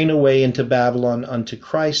the carrying away into Babylon unto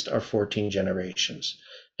Christ are 14 generations.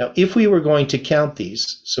 Now, if we were going to count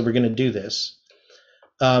these, so we're going to do this.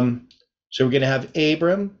 So we're going to have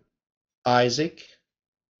Abram, Isaac,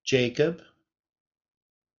 Jacob,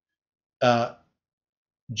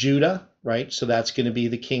 Judah, right? So that's going to be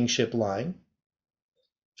the kingship line.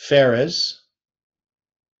 Pharez,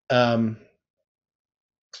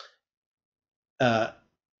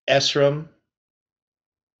 Esrom,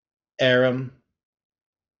 Aram,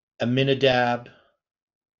 Aminadab,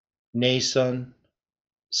 Nason,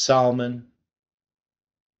 Salmon,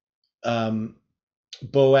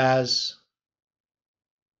 Boaz,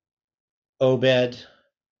 Obed,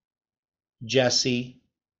 Jesse,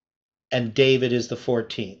 and David is the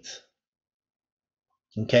 14th.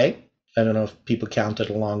 Okay? I don't know if people counted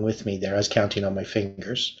along with me there. I was counting on my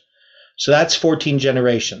fingers. So that's 14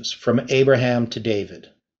 generations from Abraham to David.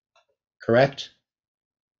 Correct?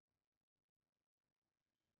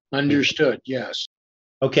 Understood, yes.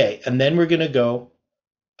 Okay, and then we're going to go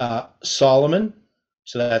Solomon.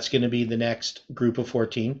 So that's going to be the next group of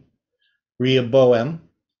 14. Rehoboam,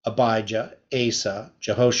 Abijah, Asa,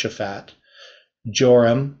 Jehoshaphat,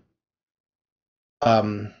 Joram,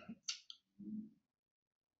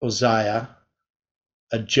 Uzziah,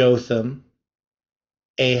 Jotham,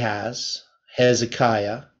 Ahaz,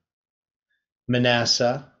 Hezekiah,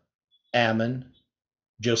 Manasseh, Ammon,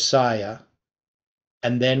 Josiah,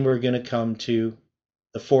 and then we're going to come to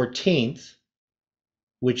the 14th,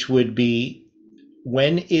 which would be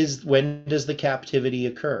when does the captivity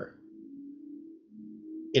occur?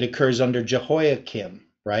 It occurs under Jehoiakim,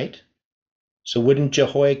 right? So wouldn't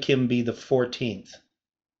Jehoiakim be the 14th?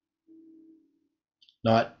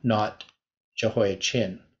 Not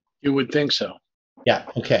Jehoiachin. You would think so. Yeah,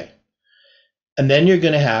 okay. And then you're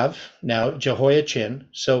going to have now Jehoiachin.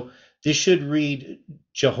 So this should read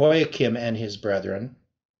Jehoiakim and his brethren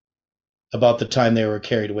about the time they were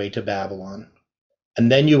carried away to Babylon.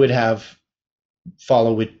 And then you would have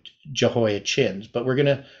follow with Jehoiachin. But we're going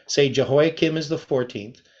to say Jehoiakim is the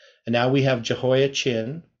 14th. And now we have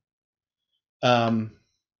Jehoiachin, Salaltiel,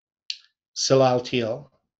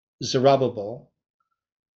 Zerubbabel,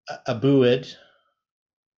 Abiud,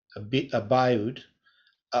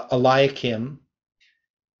 Eliakim,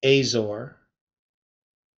 Azor,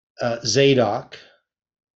 Zadok,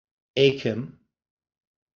 Achim,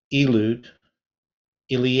 Elud,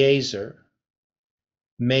 Eleazar,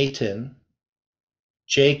 Matan,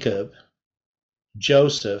 Jacob,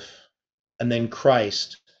 Joseph, and then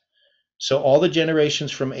Christ. So all the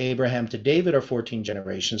generations from Abraham to David are 14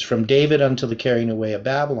 generations. From David until the carrying away of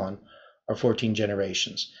Babylon are 14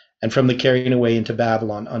 generations. And from the carrying away into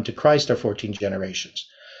Babylon unto Christ are 14 generations.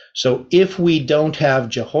 So if we don't have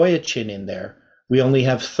Jehoiachin in there, we only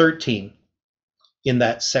have 13 in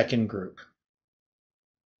that second group.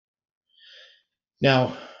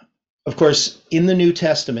 Now, of course, in the New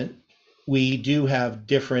Testament, we do have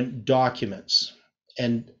different documents.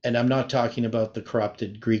 And I'm not talking about the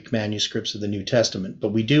corrupted Greek manuscripts of the New Testament,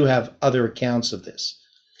 but we do have other accounts of this.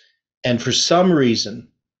 And for some reason,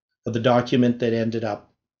 the document that ended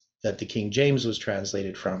up that the King James was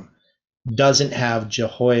translated from doesn't have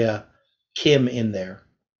Jehoiakim in there.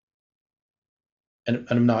 And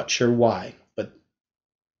I'm not sure why, but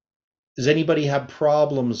does anybody have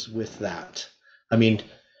problems with that? I mean,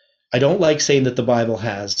 I don't like saying that the Bible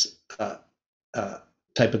has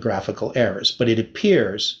typographical errors, but it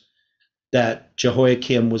appears that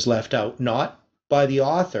Jehoiakim was left out, not by the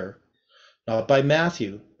author, not by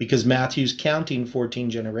Matthew, because Matthew's counting 14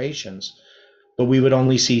 generations, but we would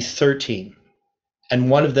only see 13. And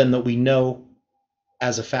one of them that we know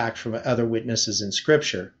as a fact from other witnesses in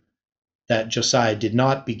Scripture, that Josiah did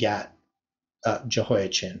not begat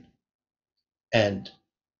Jehoiachin. And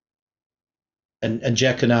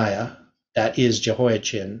Jeconiah, that is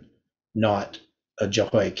Jehoiachin, not a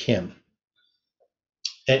Jehoiakim.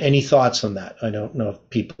 Any thoughts on that? I don't know if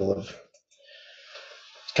people have.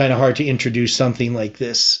 It's kind of hard to introduce something like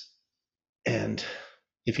this, and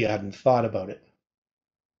if you hadn't thought about it.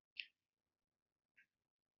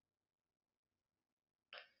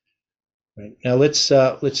 Right. Now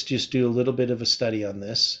let's just do a little bit of a study on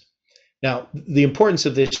this. Now, the importance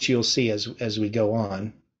of this you'll see as we go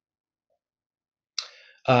on.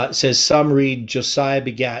 It says some read Josiah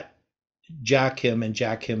begat Jachim, and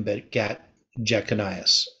Jachim begat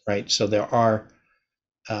Jeconias. Right. So there are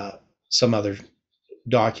some other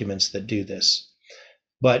documents that do this,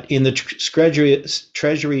 but in the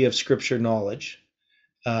treasury of Scripture knowledge,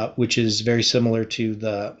 which is very similar to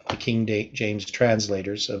the King James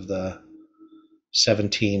translators of the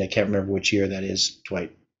 17. I can't remember which year that is,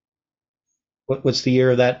 Dwight. What's the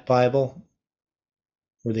year of that Bible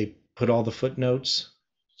where they put all the footnotes?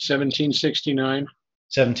 1769.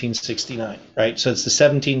 1769, right? So it's the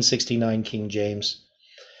 1769 King James.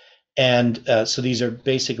 And so these are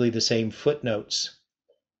basically the same footnotes.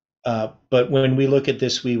 But when we look at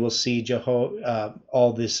this, we will see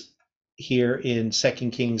all this here in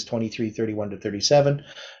 2 Kings 23:31-37.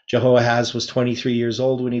 Jehoahaz was 23 years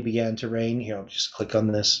old when he began to reign. Here, I'll just click on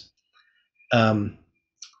this.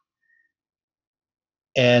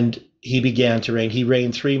 And he began to reign. He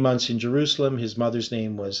reigned 3 months in Jerusalem. His mother's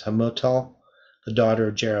name was Hamutal, the daughter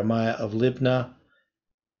of Jeremiah of Libnah.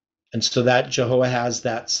 And so that Jehoahaz,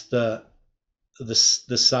 that's the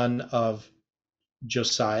son of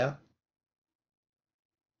Josiah.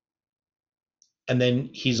 And then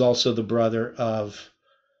he's also the brother of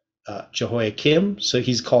Jehoiakim. So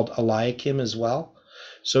he's called Eliakim as well.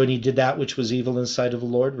 So, and he did that which was evil in the sight of the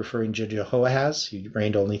Lord, referring to Jehoahaz. He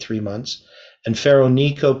reigned only 3 months. And Pharaoh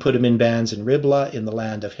Necho put him in bands in Riblah in the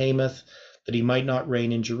land of Hamath, that he might not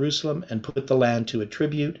reign in Jerusalem, and put the land to a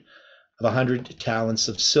tribute of 100 talents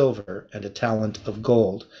of silver and a talent of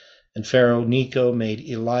gold. And Pharaoh Necho made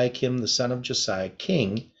Eliakim, the son of Josiah,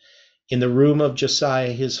 king in the room of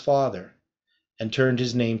Josiah his father, and turned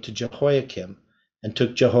his name to Jehoiakim, and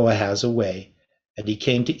took Jehoahaz away, and he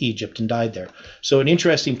came to Egypt and died there. So an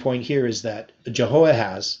interesting point here is that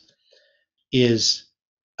Jehoahaz is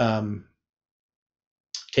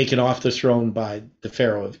taken off the throne by the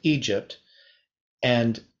Pharaoh of Egypt,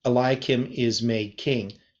 and Eliakim is made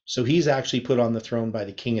king. So he's actually put on the throne by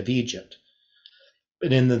the king of Egypt.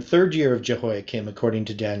 But in the 3rd year of Jehoiakim, according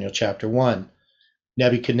to Daniel chapter 1,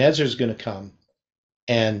 Nebuchadnezzar is going to come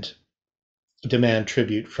and demand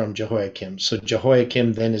tribute from Jehoiakim. So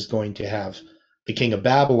Jehoiakim then is going to have the king of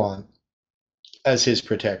Babylon as his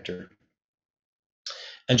protector.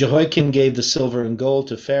 And Jehoiakim gave the silver and gold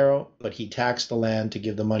to Pharaoh, but he taxed the land to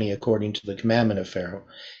give the money according to the commandment of Pharaoh.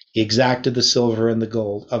 He exacted the silver and the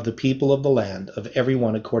gold of the people of the land, of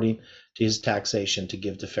everyone according to his taxation, to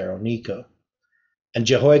give to Pharaoh Necho. And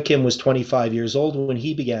Jehoiakim was 25 years old when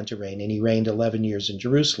he began to reign, and he reigned 11 years in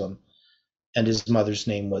Jerusalem. And his mother's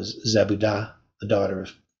name was Zebudah, the daughter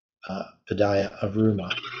of Pedaiah of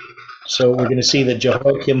Rumah. So we're going to see that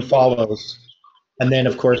Jehoiakim follows. And then,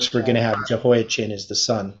 of course, we're going to have Jehoiachin as the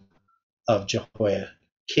son of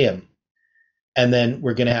Jehoiakim. And then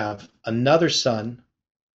we're going to have another son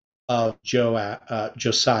of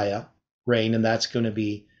Josiah reign, and that's going to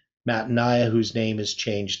be Mattaniah, whose name is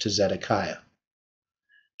changed to Zedekiah.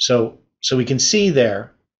 So we can see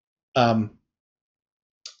there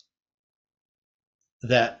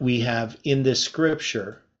that we have in this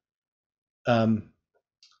scripture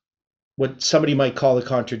what somebody might call a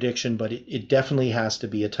contradiction, but it definitely has to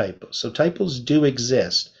be a typo. So typos do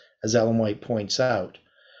exist, as Ellen White points out.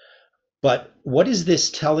 But what is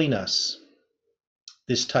this telling us,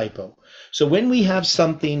 this typo? So when we have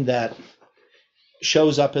something that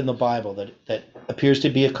shows up in the Bible that appears to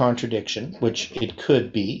be a contradiction, which it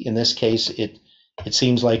could be, in this case, it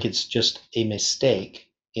seems like it's just a mistake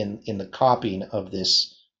in the copying of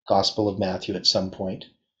this Gospel of Matthew at some point.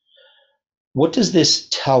 What does this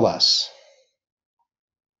tell us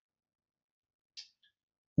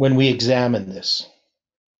when we examine this?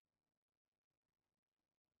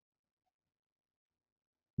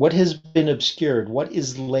 What has been obscured? What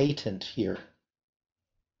is latent here?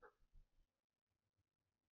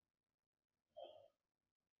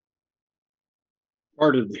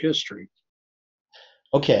 Part of the history.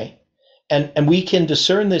 Okay. And we can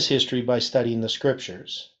discern this history by studying the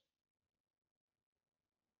scriptures.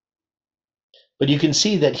 But you can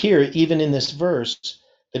see that here, even in this verse,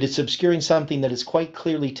 that it's obscuring something that is quite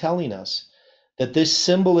clearly telling us that this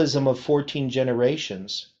symbolism of 14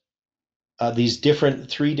 generations, these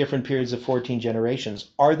 3 different periods of 14 generations,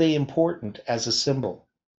 are they important as a symbol?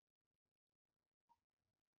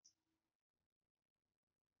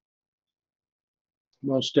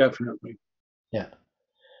 Most definitely. Yeah.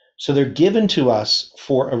 So they're given to us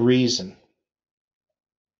for a reason.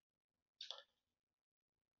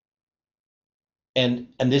 And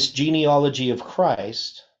this genealogy of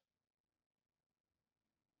Christ,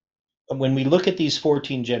 when we look at these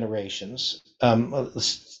 14 generations,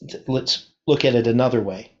 let's look at it another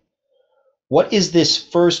way. What is this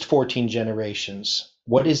first 14 generations?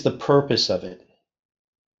 What is the purpose of it?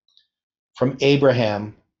 From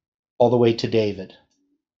Abraham all the way to David.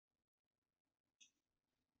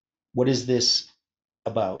 What is this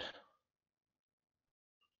about?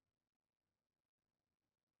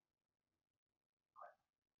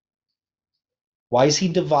 Why is he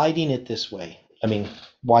dividing it this way? I mean,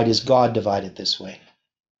 why does God divide it this way?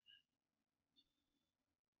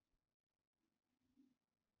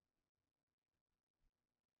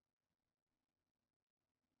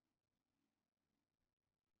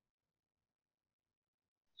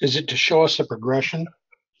 Is it to show us a progression?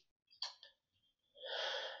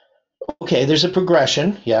 Okay, there's a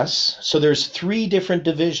progression, yes. So there's 3 different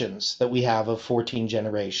divisions that we have of 14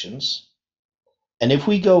 generations. And if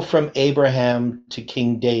we go from Abraham to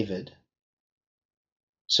King David,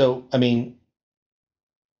 so, I mean,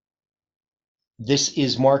 this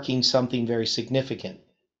is marking something very significant.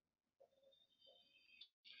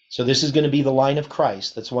 So this is going to be the line of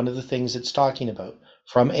Christ. That's one of the things it's talking about,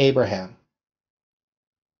 from Abraham.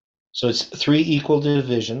 So it's 3 equal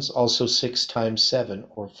divisions, also 6 times 7,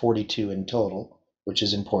 or 42 in total, which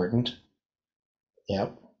is important.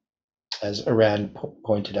 Yep, as Aran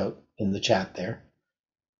pointed out in the chat there.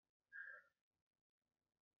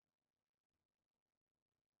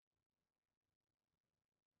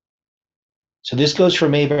 So this goes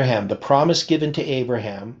from Abraham. The promise given to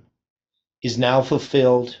Abraham is now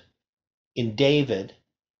fulfilled in David.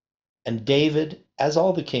 And David, as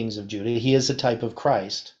all the kings of Judah, he is a type of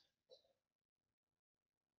Christ.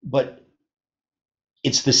 But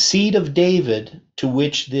it's the seed of David to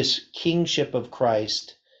which this kingship of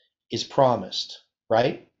Christ is promised,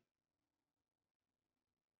 right?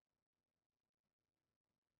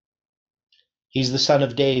 He's the son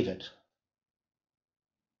of David.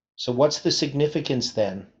 So what's the significance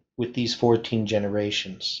then with these 14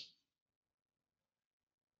 generations?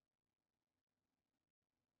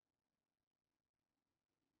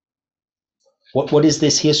 What is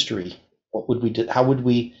this history? What would we do? How would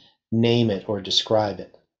we name it or describe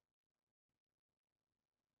it?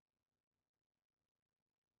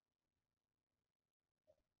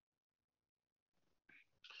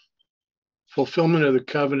 Fulfillment of the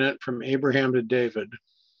covenant from Abraham to David.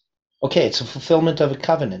 Okay, it's a fulfillment of a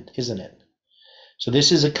covenant, isn't it? So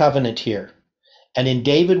this is a covenant here. And in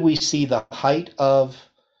David, we see the height of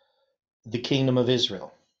the kingdom of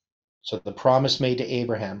Israel. So the promise made to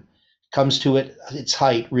Abraham comes to its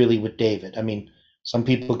height really with David. I mean, some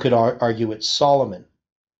people could argue it's Solomon,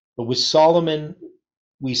 but with Solomon,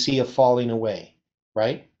 we see a falling away,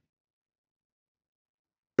 right?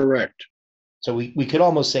 Correct. So we could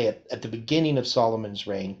almost say at the beginning of Solomon's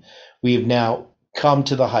reign, we have now come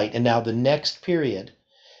to the height. And now the next period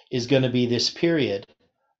is going to be this period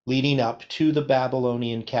leading up to the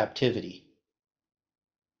Babylonian captivity.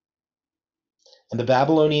 And the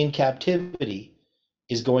Babylonian captivity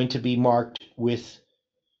is going to be marked with,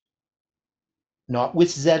 not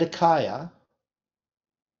with Zedekiah,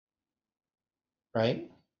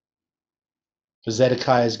 right? Because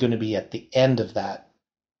Zedekiah is going to be at the end of that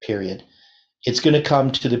period. It's going to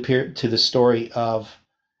come to the story of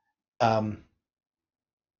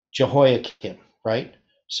Jehoiakim, right?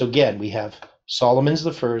 So again, we have Solomon's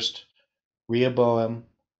the first, Rehoboam,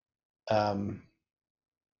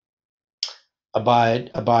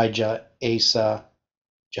 Abijah, Asa,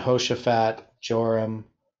 Jehoshaphat, Joram,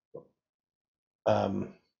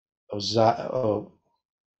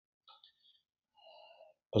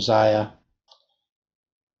 Uzziah,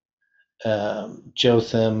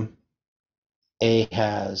 Jotham,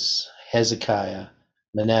 Ahaz, Hezekiah,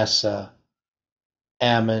 Manasseh,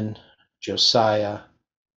 Ammon, Josiah,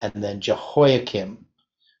 and then Jehoiakim.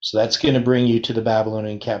 So that's going to bring you to the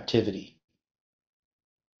Babylonian captivity.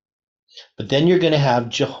 But then you're going to have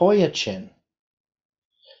Jehoiachin.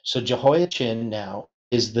 So Jehoiachin now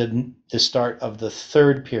is the start of the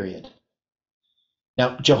 3rd period.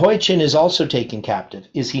 Now, Jehoiachin is also taken captive,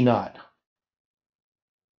 is he not?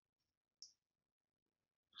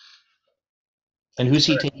 And who's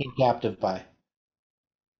he taken captive by?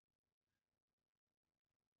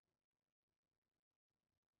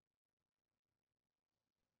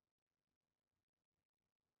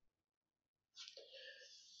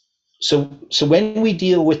 So when we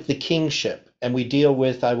deal with the kingship and we deal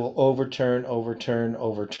with I will overturn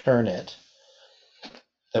it,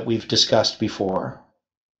 that we've discussed before.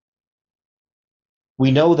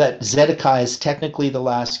 We know that Zedekiah is technically the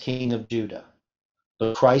last king of Judah,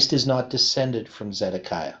 but Christ is not descended from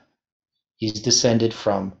Zedekiah. He's descended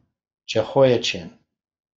from Jehoiachin.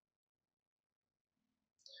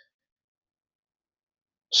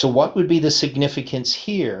 So what would be the significance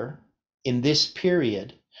here in this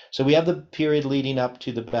period? So we have the period leading up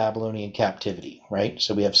to the Babylonian captivity, right?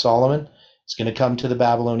 So we have Solomon. It's going to come to the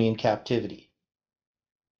Babylonian captivity.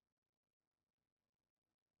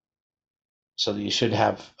 So you should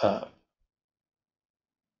have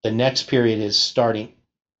the next period is starting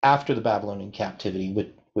after the Babylonian captivity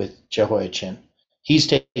with Jehoiachin. He's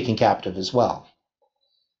taken captive as well.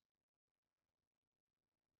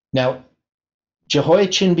 Now,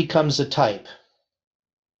 Jehoiachin becomes a type.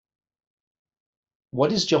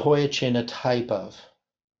 What is Jehoiachin a type of?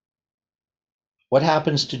 What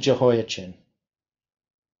happens to Jehoiachin?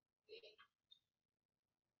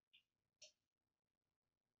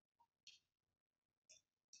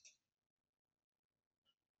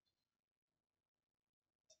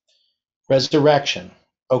 Resurrection.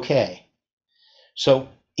 Okay. So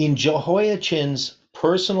in Jehoiachin's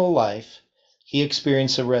personal life, he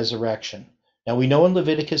experienced a resurrection. Now we know in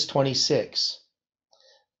Leviticus 26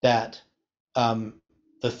 that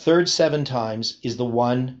the third 7 times is the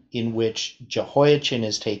one in which Jehoiachin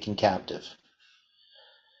is taken captive.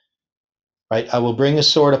 Right? I will bring a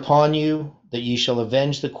sword upon you, that ye shall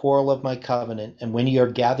avenge the quarrel of my covenant, and when ye are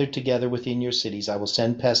gathered together within your cities, I will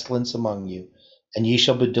send pestilence among you, and ye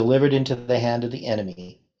shall be delivered into the hand of the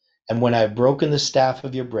enemy. And when I have broken the staff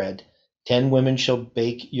of your bread, 10 women shall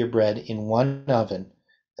bake your bread in one oven,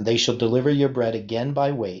 and they shall deliver your bread again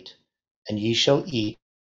by weight, and ye shall eat.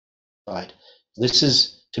 This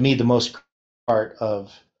is, to me, the most part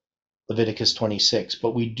of Leviticus 26.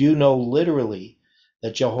 But we do know literally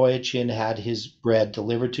that Jehoiachin had his bread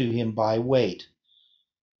delivered to him by weight,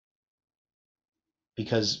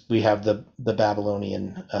 because we have the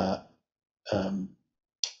Babylonian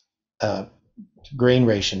grain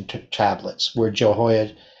ration tablets where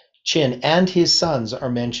Jehoiachin and his sons are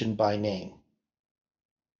mentioned by name.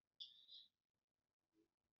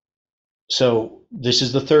 So this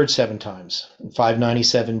is the third 7 times. In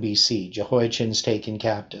 597 BC, Jehoiachin's taken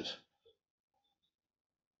captive.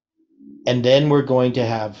 And then we're going to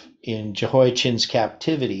have in Jehoiachin's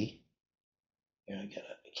captivity, I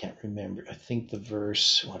can't remember, I think the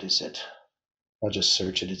verse, what is it? I'll just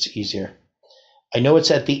search it, it's easier. I know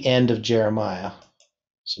it's at the end of Jeremiah,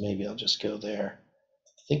 so maybe I'll just go there.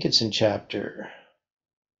 I think it's in chapter,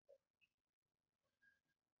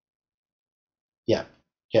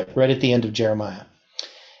 right at the end of Jeremiah.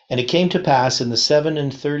 And it came to pass in the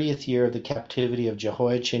 37th year of the captivity of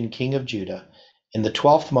Jehoiachin king of Judah, in the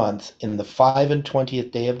 12th month, in the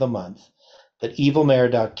 25th day of the month, that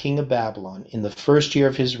Evil-Merodach king of Babylon, in the 1st year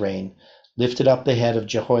of his reign, lifted up the head of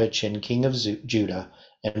Jehoiachin king of Judah,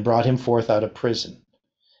 and brought him forth out of prison,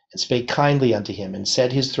 and spake kindly unto him, and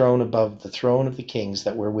set his throne above the throne of the kings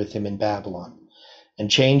that were with him in Babylon, and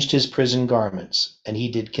changed his prison garments, and he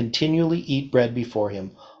did continually eat bread before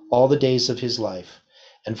him all the days of his life.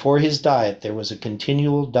 And for his diet there was a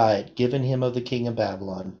continual diet given him of the king of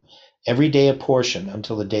Babylon, every day a portion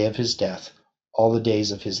until the day of his death, all the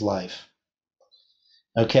days of his life.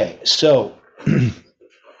 Okay, so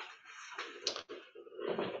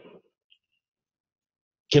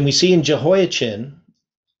can we see in Jehoiachin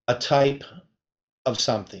a type of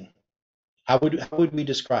something? How would we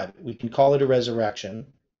describe it? We can call it a resurrection.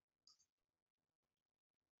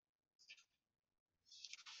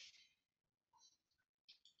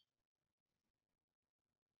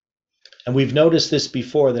 And we've noticed this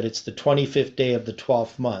before, that it's the 25th day of the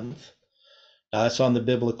 12th month. Now that's on the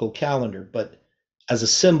biblical calendar, but as a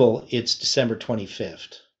symbol, it's December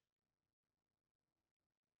 25th.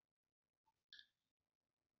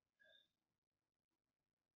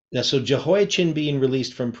 Now, so Jehoiachin being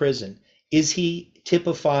released from prison, is he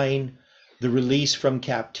typifying the release from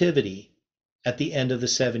captivity at the end of the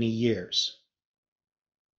 70 years?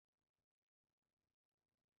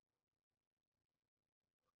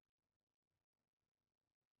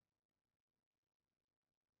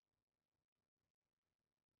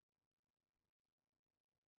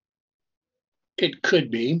 It could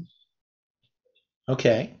be.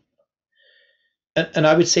 Okay. And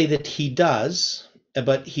I would say that he does,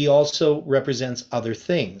 but he also represents other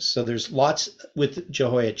things. So there's lots with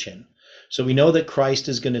Jehoiachin. So we know that Christ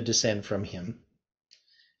is going to descend from him,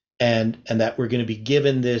 and that we're going to be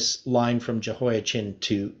given this line from Jehoiachin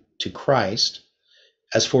to Christ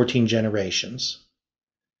as 14 generations.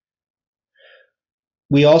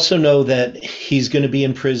 We also know that he's going to be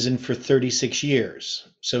in prison for 36 years.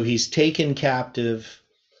 So he's taken captive.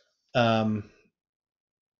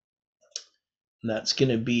 That's going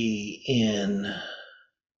to be in.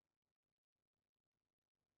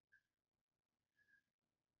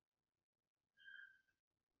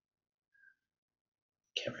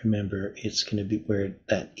 Can't remember. It's going to be where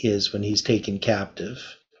that is when he's taken captive.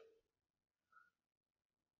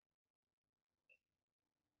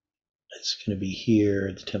 It's going to be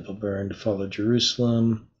here. The temple burned to follow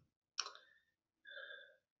Jerusalem.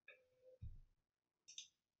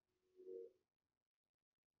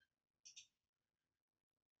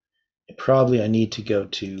 Probably I need to go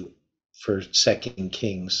to for 2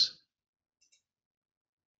 Kings.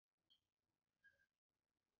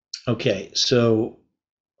 Okay, so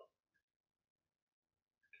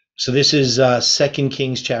this is 2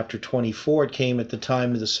 Kings chapter 24. It came at the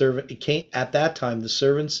time of the servant. It came at that time the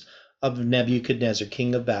servants of Nebuchadnezzar,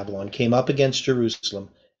 king of Babylon, came up against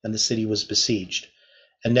Jerusalem, and the city was besieged.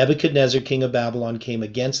 And Nebuchadnezzar, king of Babylon, came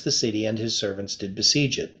against the city, and his servants did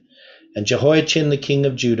besiege it. And Jehoiachin, the king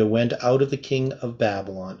of Judah, went out to the king of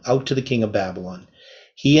Babylon,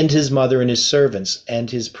 he and his mother and his servants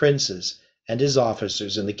and his princes and his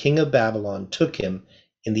officers, and the king of Babylon took him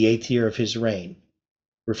in the 8th year of his reign,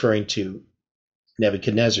 referring to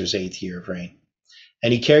Nebuchadnezzar's 8th year of reign.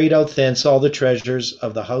 And he carried out thence all the treasures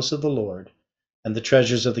of the house of the Lord, and the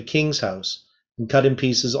treasures of the king's house, and cut in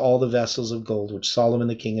pieces all the vessels of gold which Solomon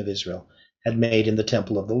the king of Israel had made in the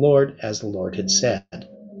temple of the Lord, as the Lord had said.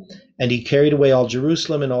 And he carried away all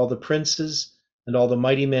Jerusalem and all the princes and all the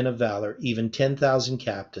mighty men of valor, even 10,000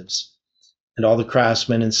 captives, and all the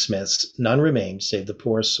craftsmen and smiths. None remained save the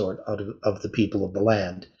poorest sort out of the people of the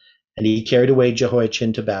land. And he carried away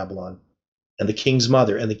Jehoiachin to Babylon, and the king's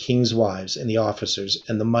mother and the king's wives and the officers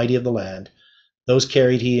and the mighty of the land. Those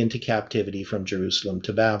carried he into captivity from Jerusalem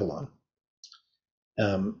to Babylon,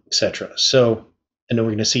 etc. So, and then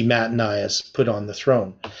we're going to see Mattanias put on the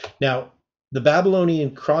throne. Now, the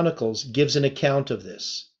Babylonian Chronicles gives an account of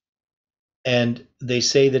this, and they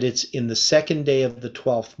say that it's in the 2nd day of the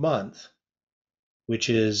 12th month, which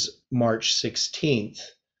is March 16th,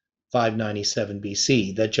 597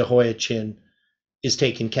 BC, that Jehoiachin is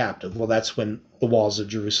taken captive. Well, that's when the walls of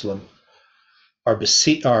Jerusalem are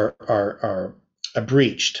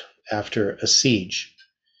breached after a siege,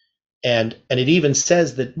 and it even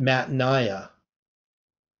says that Mattaniah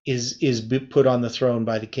is put on the throne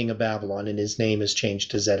by the king of Babylon, and his name is changed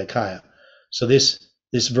to Zedekiah. So this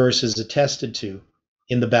verse is attested to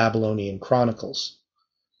in the Babylonian Chronicles.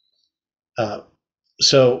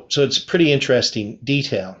 So it's a pretty interesting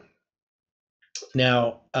detail.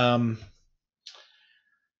 Now,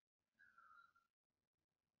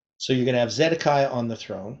 so you're going to have Zedekiah on the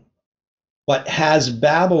throne, but has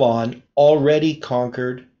Babylon already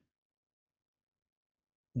conquered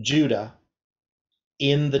Judah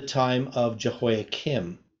in the time of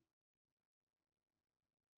Jehoiakim?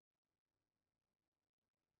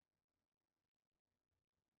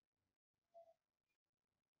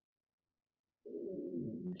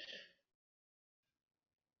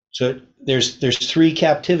 So there's 3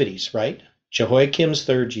 captivities, right? Jehoiakim's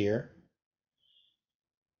 3rd year,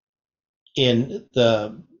 in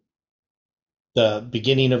the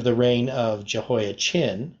beginning of the reign of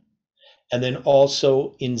Jehoiachin, and then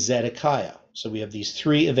also in Zedekiah. So we have these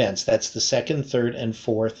 3 events. That's the 2nd, 3rd, and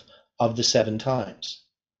 4th of the 7 times.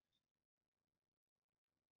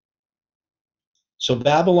 So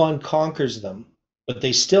Babylon conquers them, but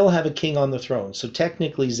they still have a king on the throne. So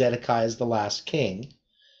technically Zedekiah is the last king.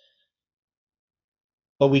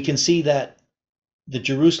 But we can see that the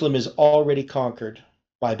Jerusalem is already conquered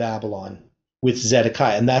by Babylon with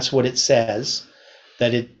Zedekiah. And that's what it says,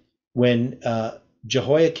 that when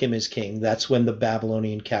Jehoiakim is king, that's when the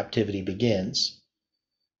Babylonian captivity begins.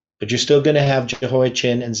 But you're still going to have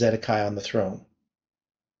Jehoiachin and Zedekiah on the throne.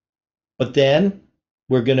 But then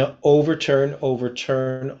we're going to overturn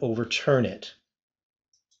it.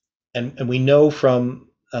 And we know from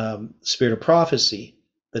Spirit of Prophecy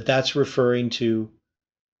that that's referring to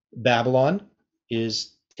Babylon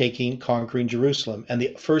is conquering Jerusalem. And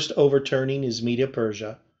the first overturning is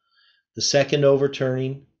Media-Persia. The second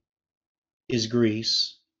overturning is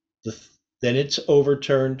Greece. Then it's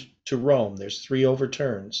overturned to Rome. There's 3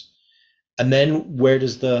 overturns. And then where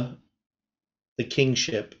does the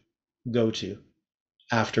kingship go to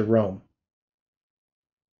after Rome?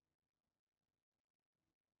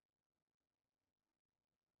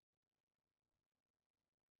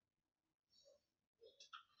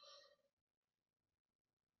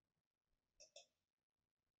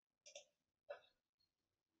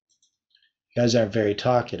 You guys aren't very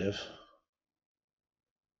talkative.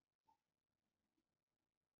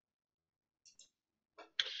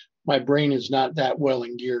 My brain is not that well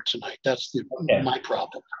in gear tonight. That's Okay. my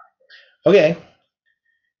problem. Okay.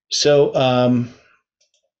 So,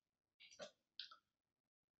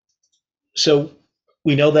 so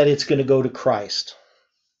we know that it's going to go to Christ.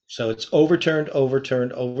 So it's overturned,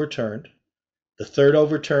 overturned, overturned. The third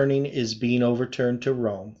overturning is being overturned to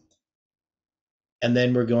Rome. And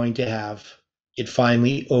then we're going to have it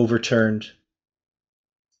finally overturned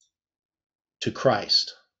to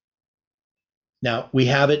Christ. Now, we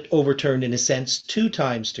have it overturned in a sense 2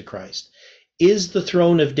 times to Christ. Is the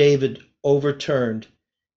throne of David overturned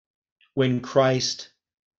when Christ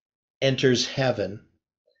enters heaven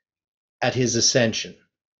at his ascension?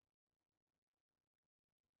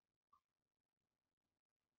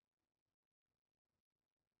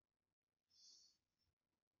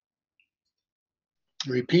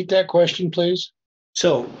 Repeat that question, please.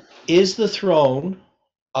 So, is the throne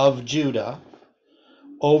of Judah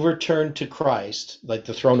overturned to Christ, like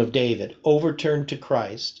the throne of David, overturned to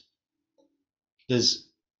Christ? Does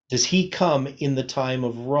he come in the time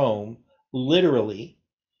of Rome, literally,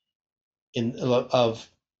 of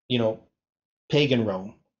pagan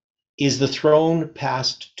Rome? Is the throne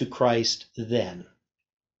passed to Christ then,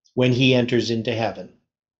 when he enters into heaven?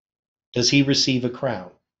 Does he receive a crown?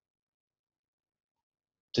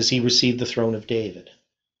 Does he receive the throne of David?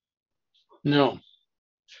 No.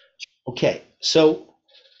 Okay, so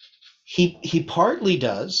he partly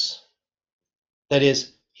does. That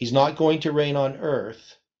is, he's not going to reign on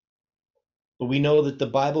earth, but we know that the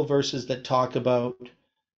Bible verses that talk about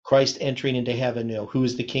Christ entering into heaven, who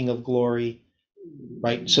is the King of glory,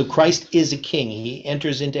 right? So Christ is a king. He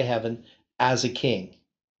enters into heaven as a king.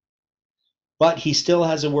 But he still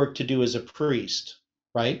has a work to do as a priest,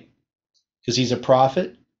 right? Because he's a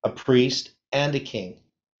prophet, a priest, and a king.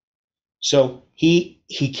 So he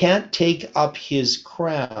can't take up his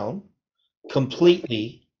crown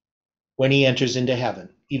completely when he enters into heaven,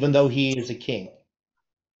 even though he is a king.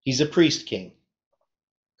 He's a priest king,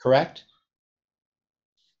 correct?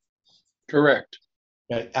 Correct.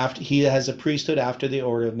 Right? After he has a priesthood after the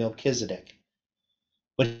order of Melchizedek.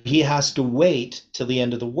 But he has to wait till the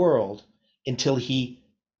end of the world until he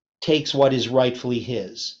takes what is rightfully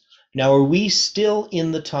his. Now, are we still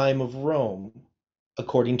in the time of Rome,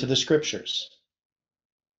 according to the scriptures?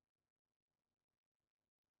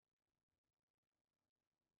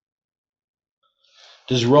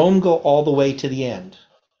 Does Rome go all the way to the end?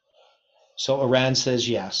 So Iran says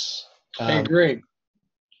yes. I agree.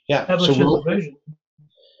 Yeah. Establish So his vision.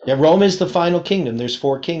 yeah, Rome is the final kingdom. There's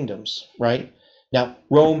 4 kingdoms, right? Now,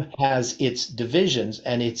 Rome has its divisions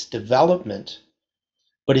and its development,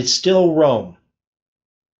 but it's still Rome.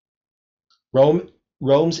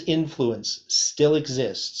 Rome's influence still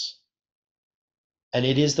exists, and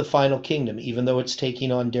it is the final kingdom, even though it's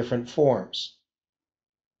taking on different forms.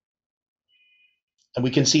 And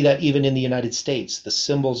we can see that even in the United States, the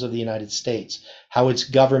symbols of the United States, how its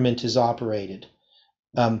government is operated.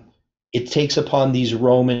 It takes upon these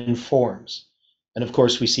Roman forms. And of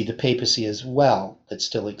course, we see the papacy as well that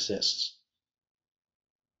still exists.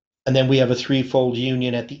 And then we have a threefold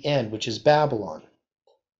union at the end, which is Babylon.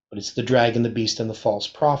 But it's the dragon, the beast, and the false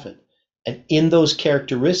prophet. And in those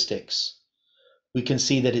characteristics, we can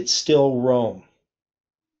see that it's still Rome,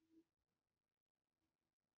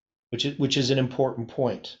 which is an important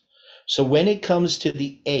point. So when it comes to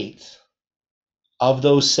the 8th of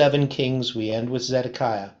those 7 kings, we end with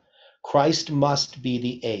Zedekiah, Christ must be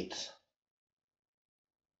the 8th.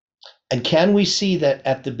 And can we see that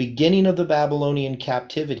at the beginning of the Babylonian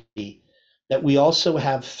captivity, that we also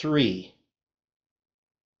have 3,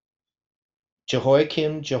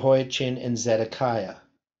 Jehoiakim, Jehoiachin, and Zedekiah,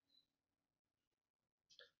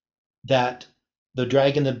 that the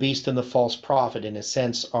dragon, the beast, and the false prophet, in a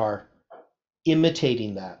sense, are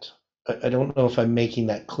imitating that. I don't know if I'm making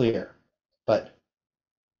that clear, but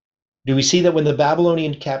do we see that when the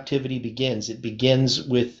Babylonian captivity begins, it begins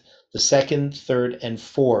with the 2nd, 3rd, and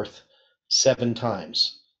 4th 7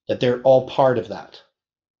 times, that they're all part of that?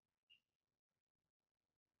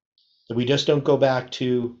 That we just don't go back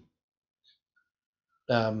to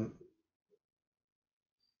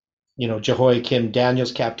Jehoiakim,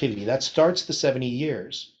 Daniel's captivity. That starts the 70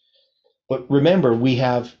 years. But remember, we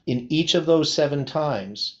have in each of those 7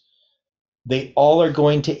 times, they all are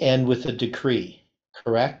going to end with a decree,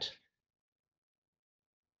 correct?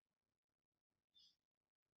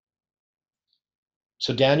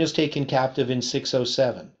 So Daniel's taken captive in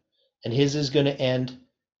 607, and his is going to end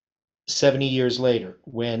 70 years later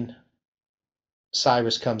when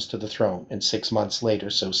Cyrus comes to the throne, and 6 months later,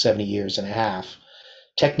 so 70 years and a half,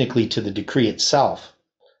 technically to the decree itself.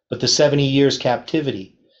 But the 70 years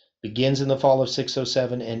captivity, begins in the fall of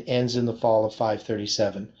 607 and ends in the fall of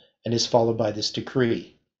 537, and is followed by this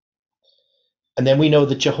decree. And then we know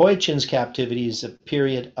that Jehoiachin's captivity is a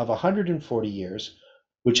period of 140 years,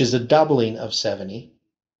 which is a doubling of 70.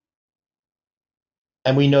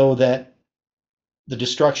 And we know that the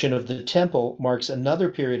destruction of the temple marks another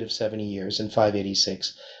period of 70 years in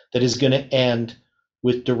 586 that is going to end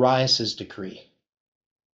with Darius's decree.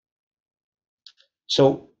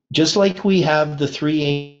 So just like we have the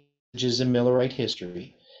three ages in Millerite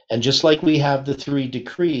history, and just like we have the three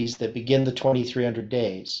decrees that begin the 2300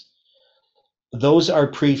 days, those are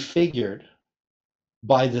prefigured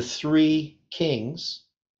by the three kings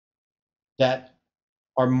that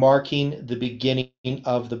are marking the beginning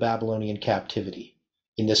of the Babylonian captivity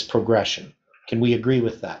in this progression. Can we agree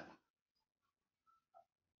with that?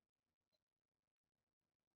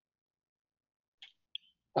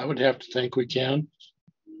 I would have to think we can.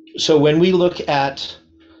 So when we look at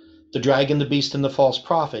the dragon, the beast, and the false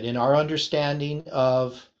prophet, in our understanding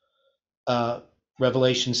of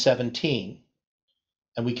Revelation 17,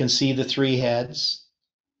 and we can see the three heads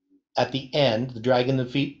at the end, the dragon,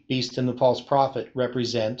 the beast, and the false prophet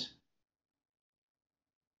represent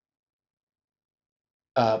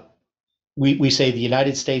we say the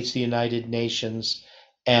United States, the United Nations,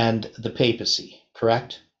 and the papacy,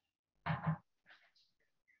 correct?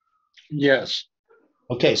 Yes.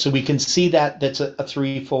 Okay, so we can see that that's a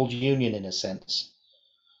threefold union in a sense.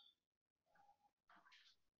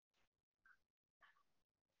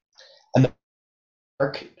 And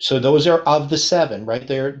so those are of the seven, right?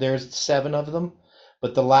 There's seven of them,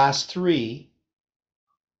 but the last three,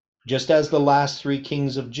 just as the last three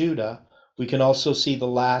kings of Judah, we can also see the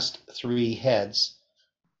last three heads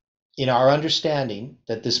in our understanding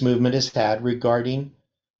that this movement has had regarding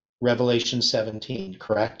Revelation 17,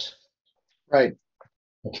 correct? Right.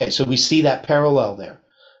 Okay, so we see that parallel there.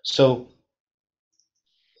 So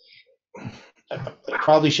I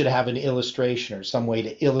probably should have an illustration or some way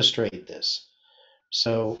to illustrate this.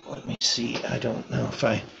 So let me see. I don't know if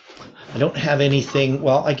I don't have anything.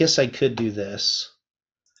 Well, I guess I could do this.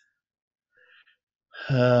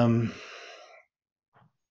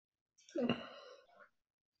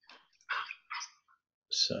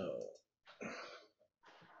 So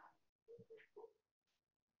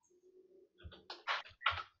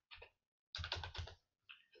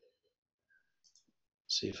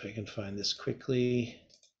see if I can find this quickly.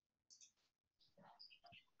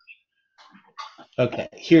 Okay,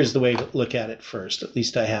 here's the way to look at it first. At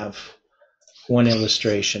least I have one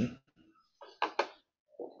illustration.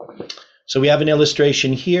 So we have an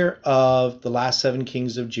illustration here of the last seven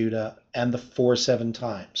kings of Judah and the 4 7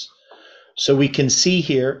 times. So we can see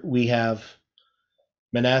here we have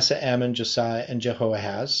Manasseh, Ammon, Josiah, and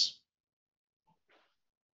Jehoahaz,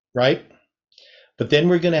 right? But then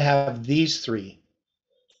we're going to have these three,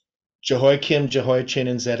 Jehoiakim, Jehoiachin,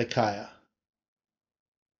 and Zedekiah.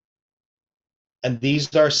 And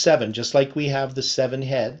these are seven, just like we have the seven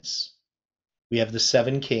heads, we have the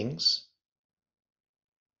seven kings,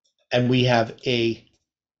 and we have a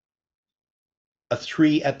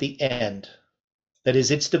three at the end. That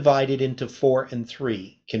is, it's divided into 4 and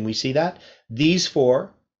 3. Can we see that? These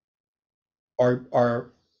four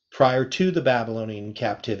are prior to the Babylonian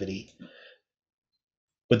captivity,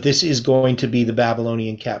 but this is going to be the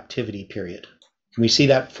Babylonian captivity period. Can we see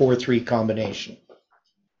that 4-3 combination?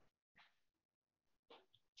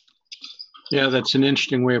 Yeah, that's an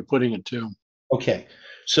interesting way of putting it too. Okay,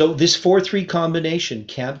 so this 4-3 combination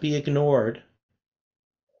can't be ignored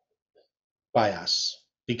by us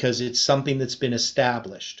because it's something that's been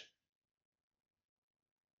established.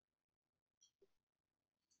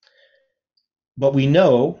 But we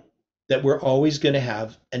know that we're always going to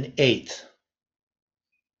have an eighth.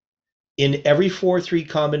 In every 4-3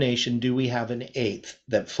 combination, do we have an eighth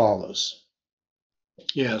that follows?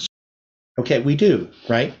 Yes. Okay, we do,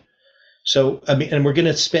 right? So, I mean, and we're going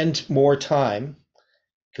to spend more time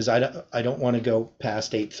because I don't want to go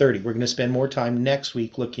past 8:30. We're going to spend more time next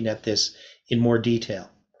week looking at this in more detail.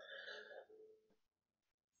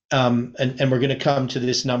 And we're going to come to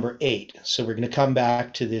this number 8. So we're going to come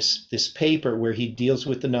back to this paper where he deals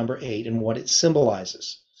with the number 8 and what it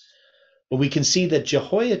symbolizes. But we can see that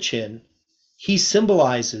Jehoiachin, he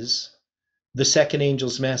symbolizes the second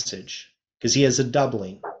angel's message because he has a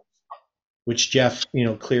doubling, which Jeff,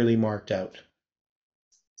 clearly marked out.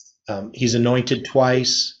 He's anointed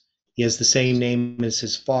twice. He has the same name as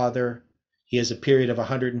his father. He has a period of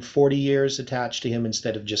 140 years attached to him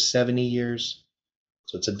instead of just 70 years.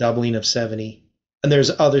 So it's a doubling of 70. And there's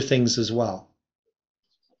other things as well.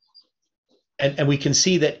 And we can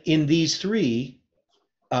see that in these three,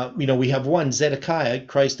 we have one, Zedekiah.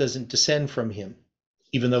 Christ doesn't descend from him,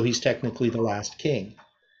 even though he's technically the last king.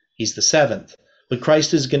 He's the seventh. But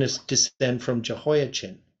Christ is going to descend from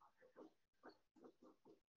Jehoiachin.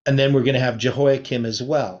 And then we're going to have Jehoiakim as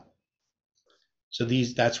well. So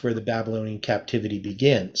that's where the Babylonian captivity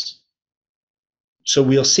begins. So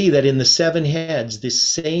we'll see that in the seven heads, this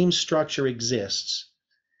same structure exists,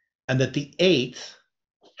 and that the eighth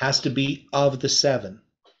has to be of the seven.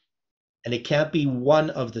 And it can't be one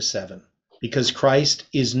of the seven, because Christ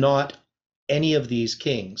is not any of these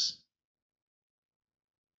kings.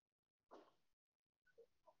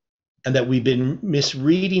 And that we've been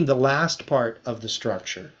misreading the last part of the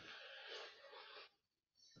structure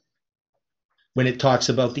when it talks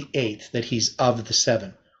about the eighth, that he's of the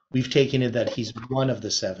seven. We've taken it that he's one of the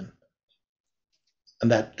seven.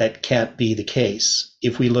 And that can't be the case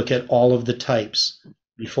if we look at all of the types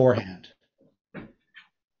beforehand.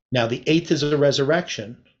 Now, the eighth is a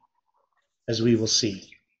resurrection, as we will see.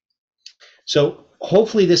 So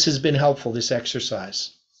hopefully this has been helpful, this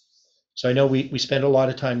exercise. So I know we spent a lot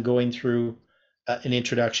of time going through an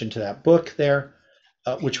introduction to that book there,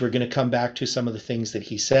 which we're going to come back to some of the things that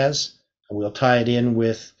he says. And we'll tie it in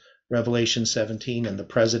with Revelation 17 and the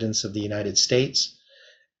presidents of the United States.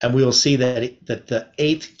 And we will see that the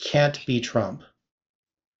eighth can't be Trump,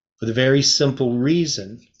 for the very simple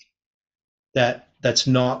reason that that's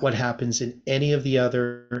not what happens in any of the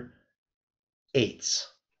other eighths.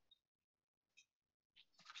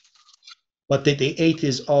 But the eighth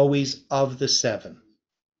is always of the seven.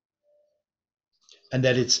 And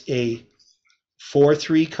that it's a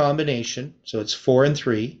 4-3 combination. So it's 4 and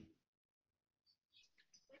 3.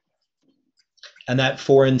 And that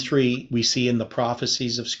 4 and 3 we see in the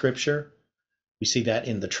prophecies of Scripture. We see that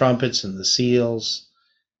in the trumpets and the seals,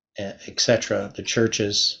 etc., the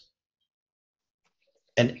churches.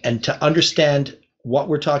 And to understand what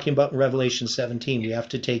we're talking about in Revelation 17, we have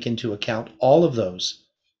to take into account all of those.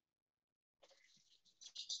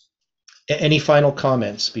 Any final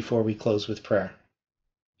comments before we close with prayer?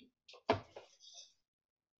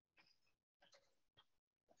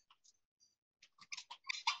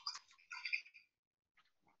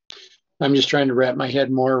 I'm just trying to wrap my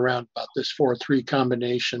head more around about this 4-3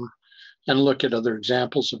 combination and look at other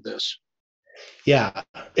examples of this. Yeah,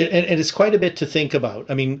 and it's quite a bit to think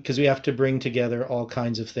about. I mean, because we have to bring together all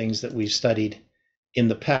kinds of things that we've studied in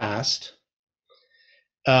the past,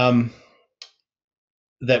 that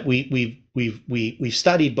we've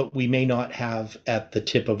studied, but we may not have at the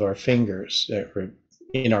tip of our fingers or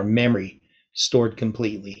in our memory stored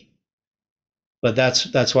completely. But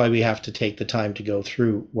that's why we have to take the time to go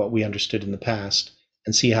through what we understood in the past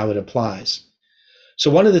and see how it applies.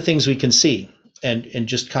 So one of the things we can see, and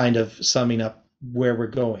just kind of summing up where we're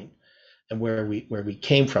going and where we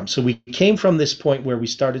came from. So we came from this point where we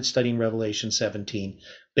started studying Revelation 17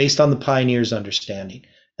 based on the pioneer's understanding.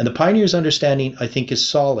 And the pioneer's understanding, I think, is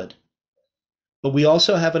solid. But we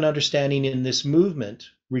also have an understanding in this movement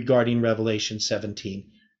regarding Revelation 17.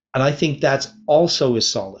 And I think that's also is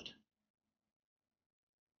solid.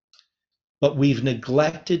 But we've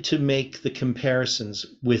neglected to make the comparisons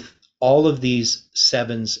with all of these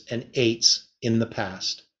sevens and eights in the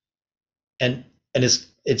past. And it's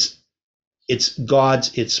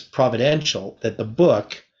providential that the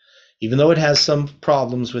book, even though it has some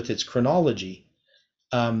problems with its chronology,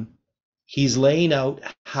 he's laying out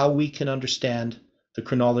how we can understand the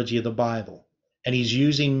chronology of the Bible. And he's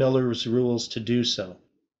using Miller's rules to do so.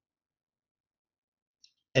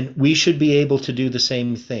 And we should be able to do the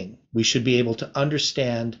same thing. We should be able to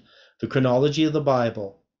understand the chronology of the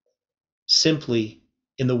Bible simply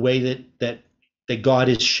in the way that God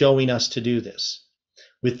is showing us to do this,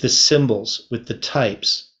 with the symbols, with the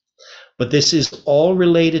types. But this is all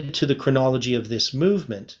related to the chronology of this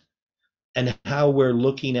movement and how we're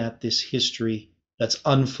looking at this history that's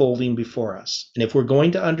unfolding before us. And if we're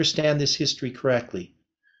going to understand this history correctly,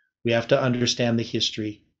 we have to understand the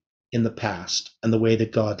history in the past and the way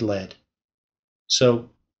that God led.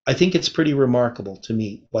 So I think it's pretty remarkable to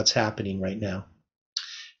me what's happening right now.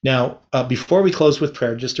 Now, before we close with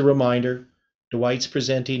prayer, just a reminder, Dwight's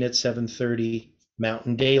presenting at 7:30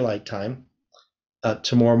 Mountain Daylight Time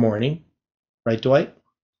tomorrow morning. Right, Dwight?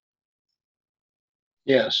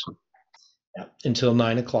 Yes. Yeah, until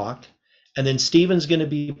 9 o'clock. And then Stephen's going to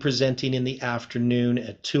be presenting in the afternoon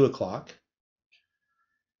at 2 o'clock.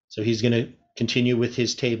 So he's going to continue with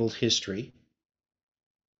his tabled history.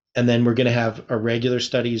 And then we're going to have our regular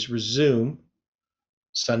studies resume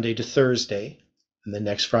Sunday to Thursday. And then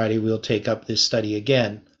next Friday, we'll take up this study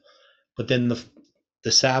again. But then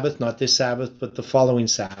the Sabbath, not this Sabbath, but the following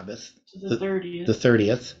Sabbath, The 30th. the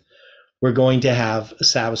 30th, we're going to have a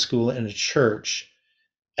Sabbath school and a church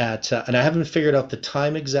at, and I haven't figured out the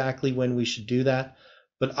time exactly when we should do that,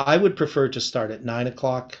 but I would prefer to start at 9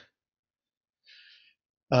 o'clock.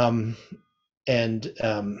 But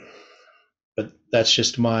that's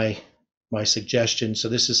just my suggestion. So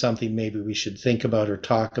this is something maybe we should think about or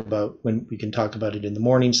talk about when we can talk about it in the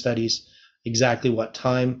morning studies, exactly what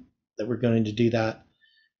time that we're going to do that,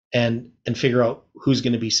 and figure out who's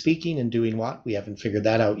going to be speaking and doing what. We haven't figured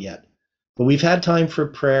that out yet. But we've had time for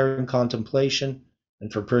prayer and contemplation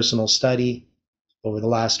and for personal study over the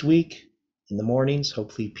last week in the mornings.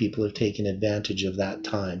 Hopefully people have taken advantage of that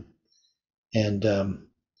time. And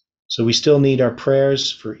so we still need our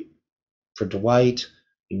prayers for Dwight.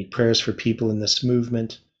 We need prayers for people in this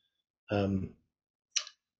movement, and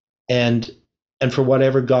for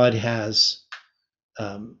whatever God has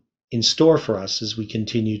in store for us as we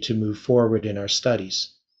continue to move forward in our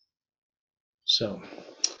studies. So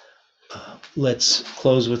let's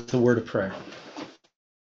close with the word of prayer.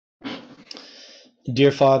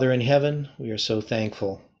 Dear Father in heaven, we are so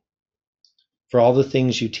thankful for all the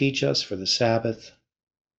things you teach us, for the Sabbath,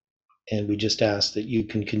 and we just ask that you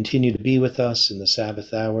can continue to be with us in the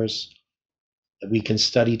Sabbath hours, that we can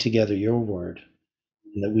study together your word,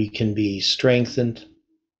 and that we can be strengthened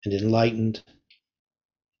and enlightened,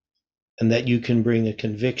 and that you can bring a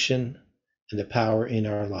conviction and a power in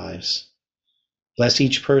our lives. Bless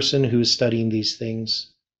each person who is studying these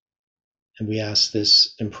things, and we ask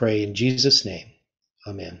this and pray in Jesus' name.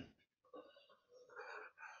 Amen.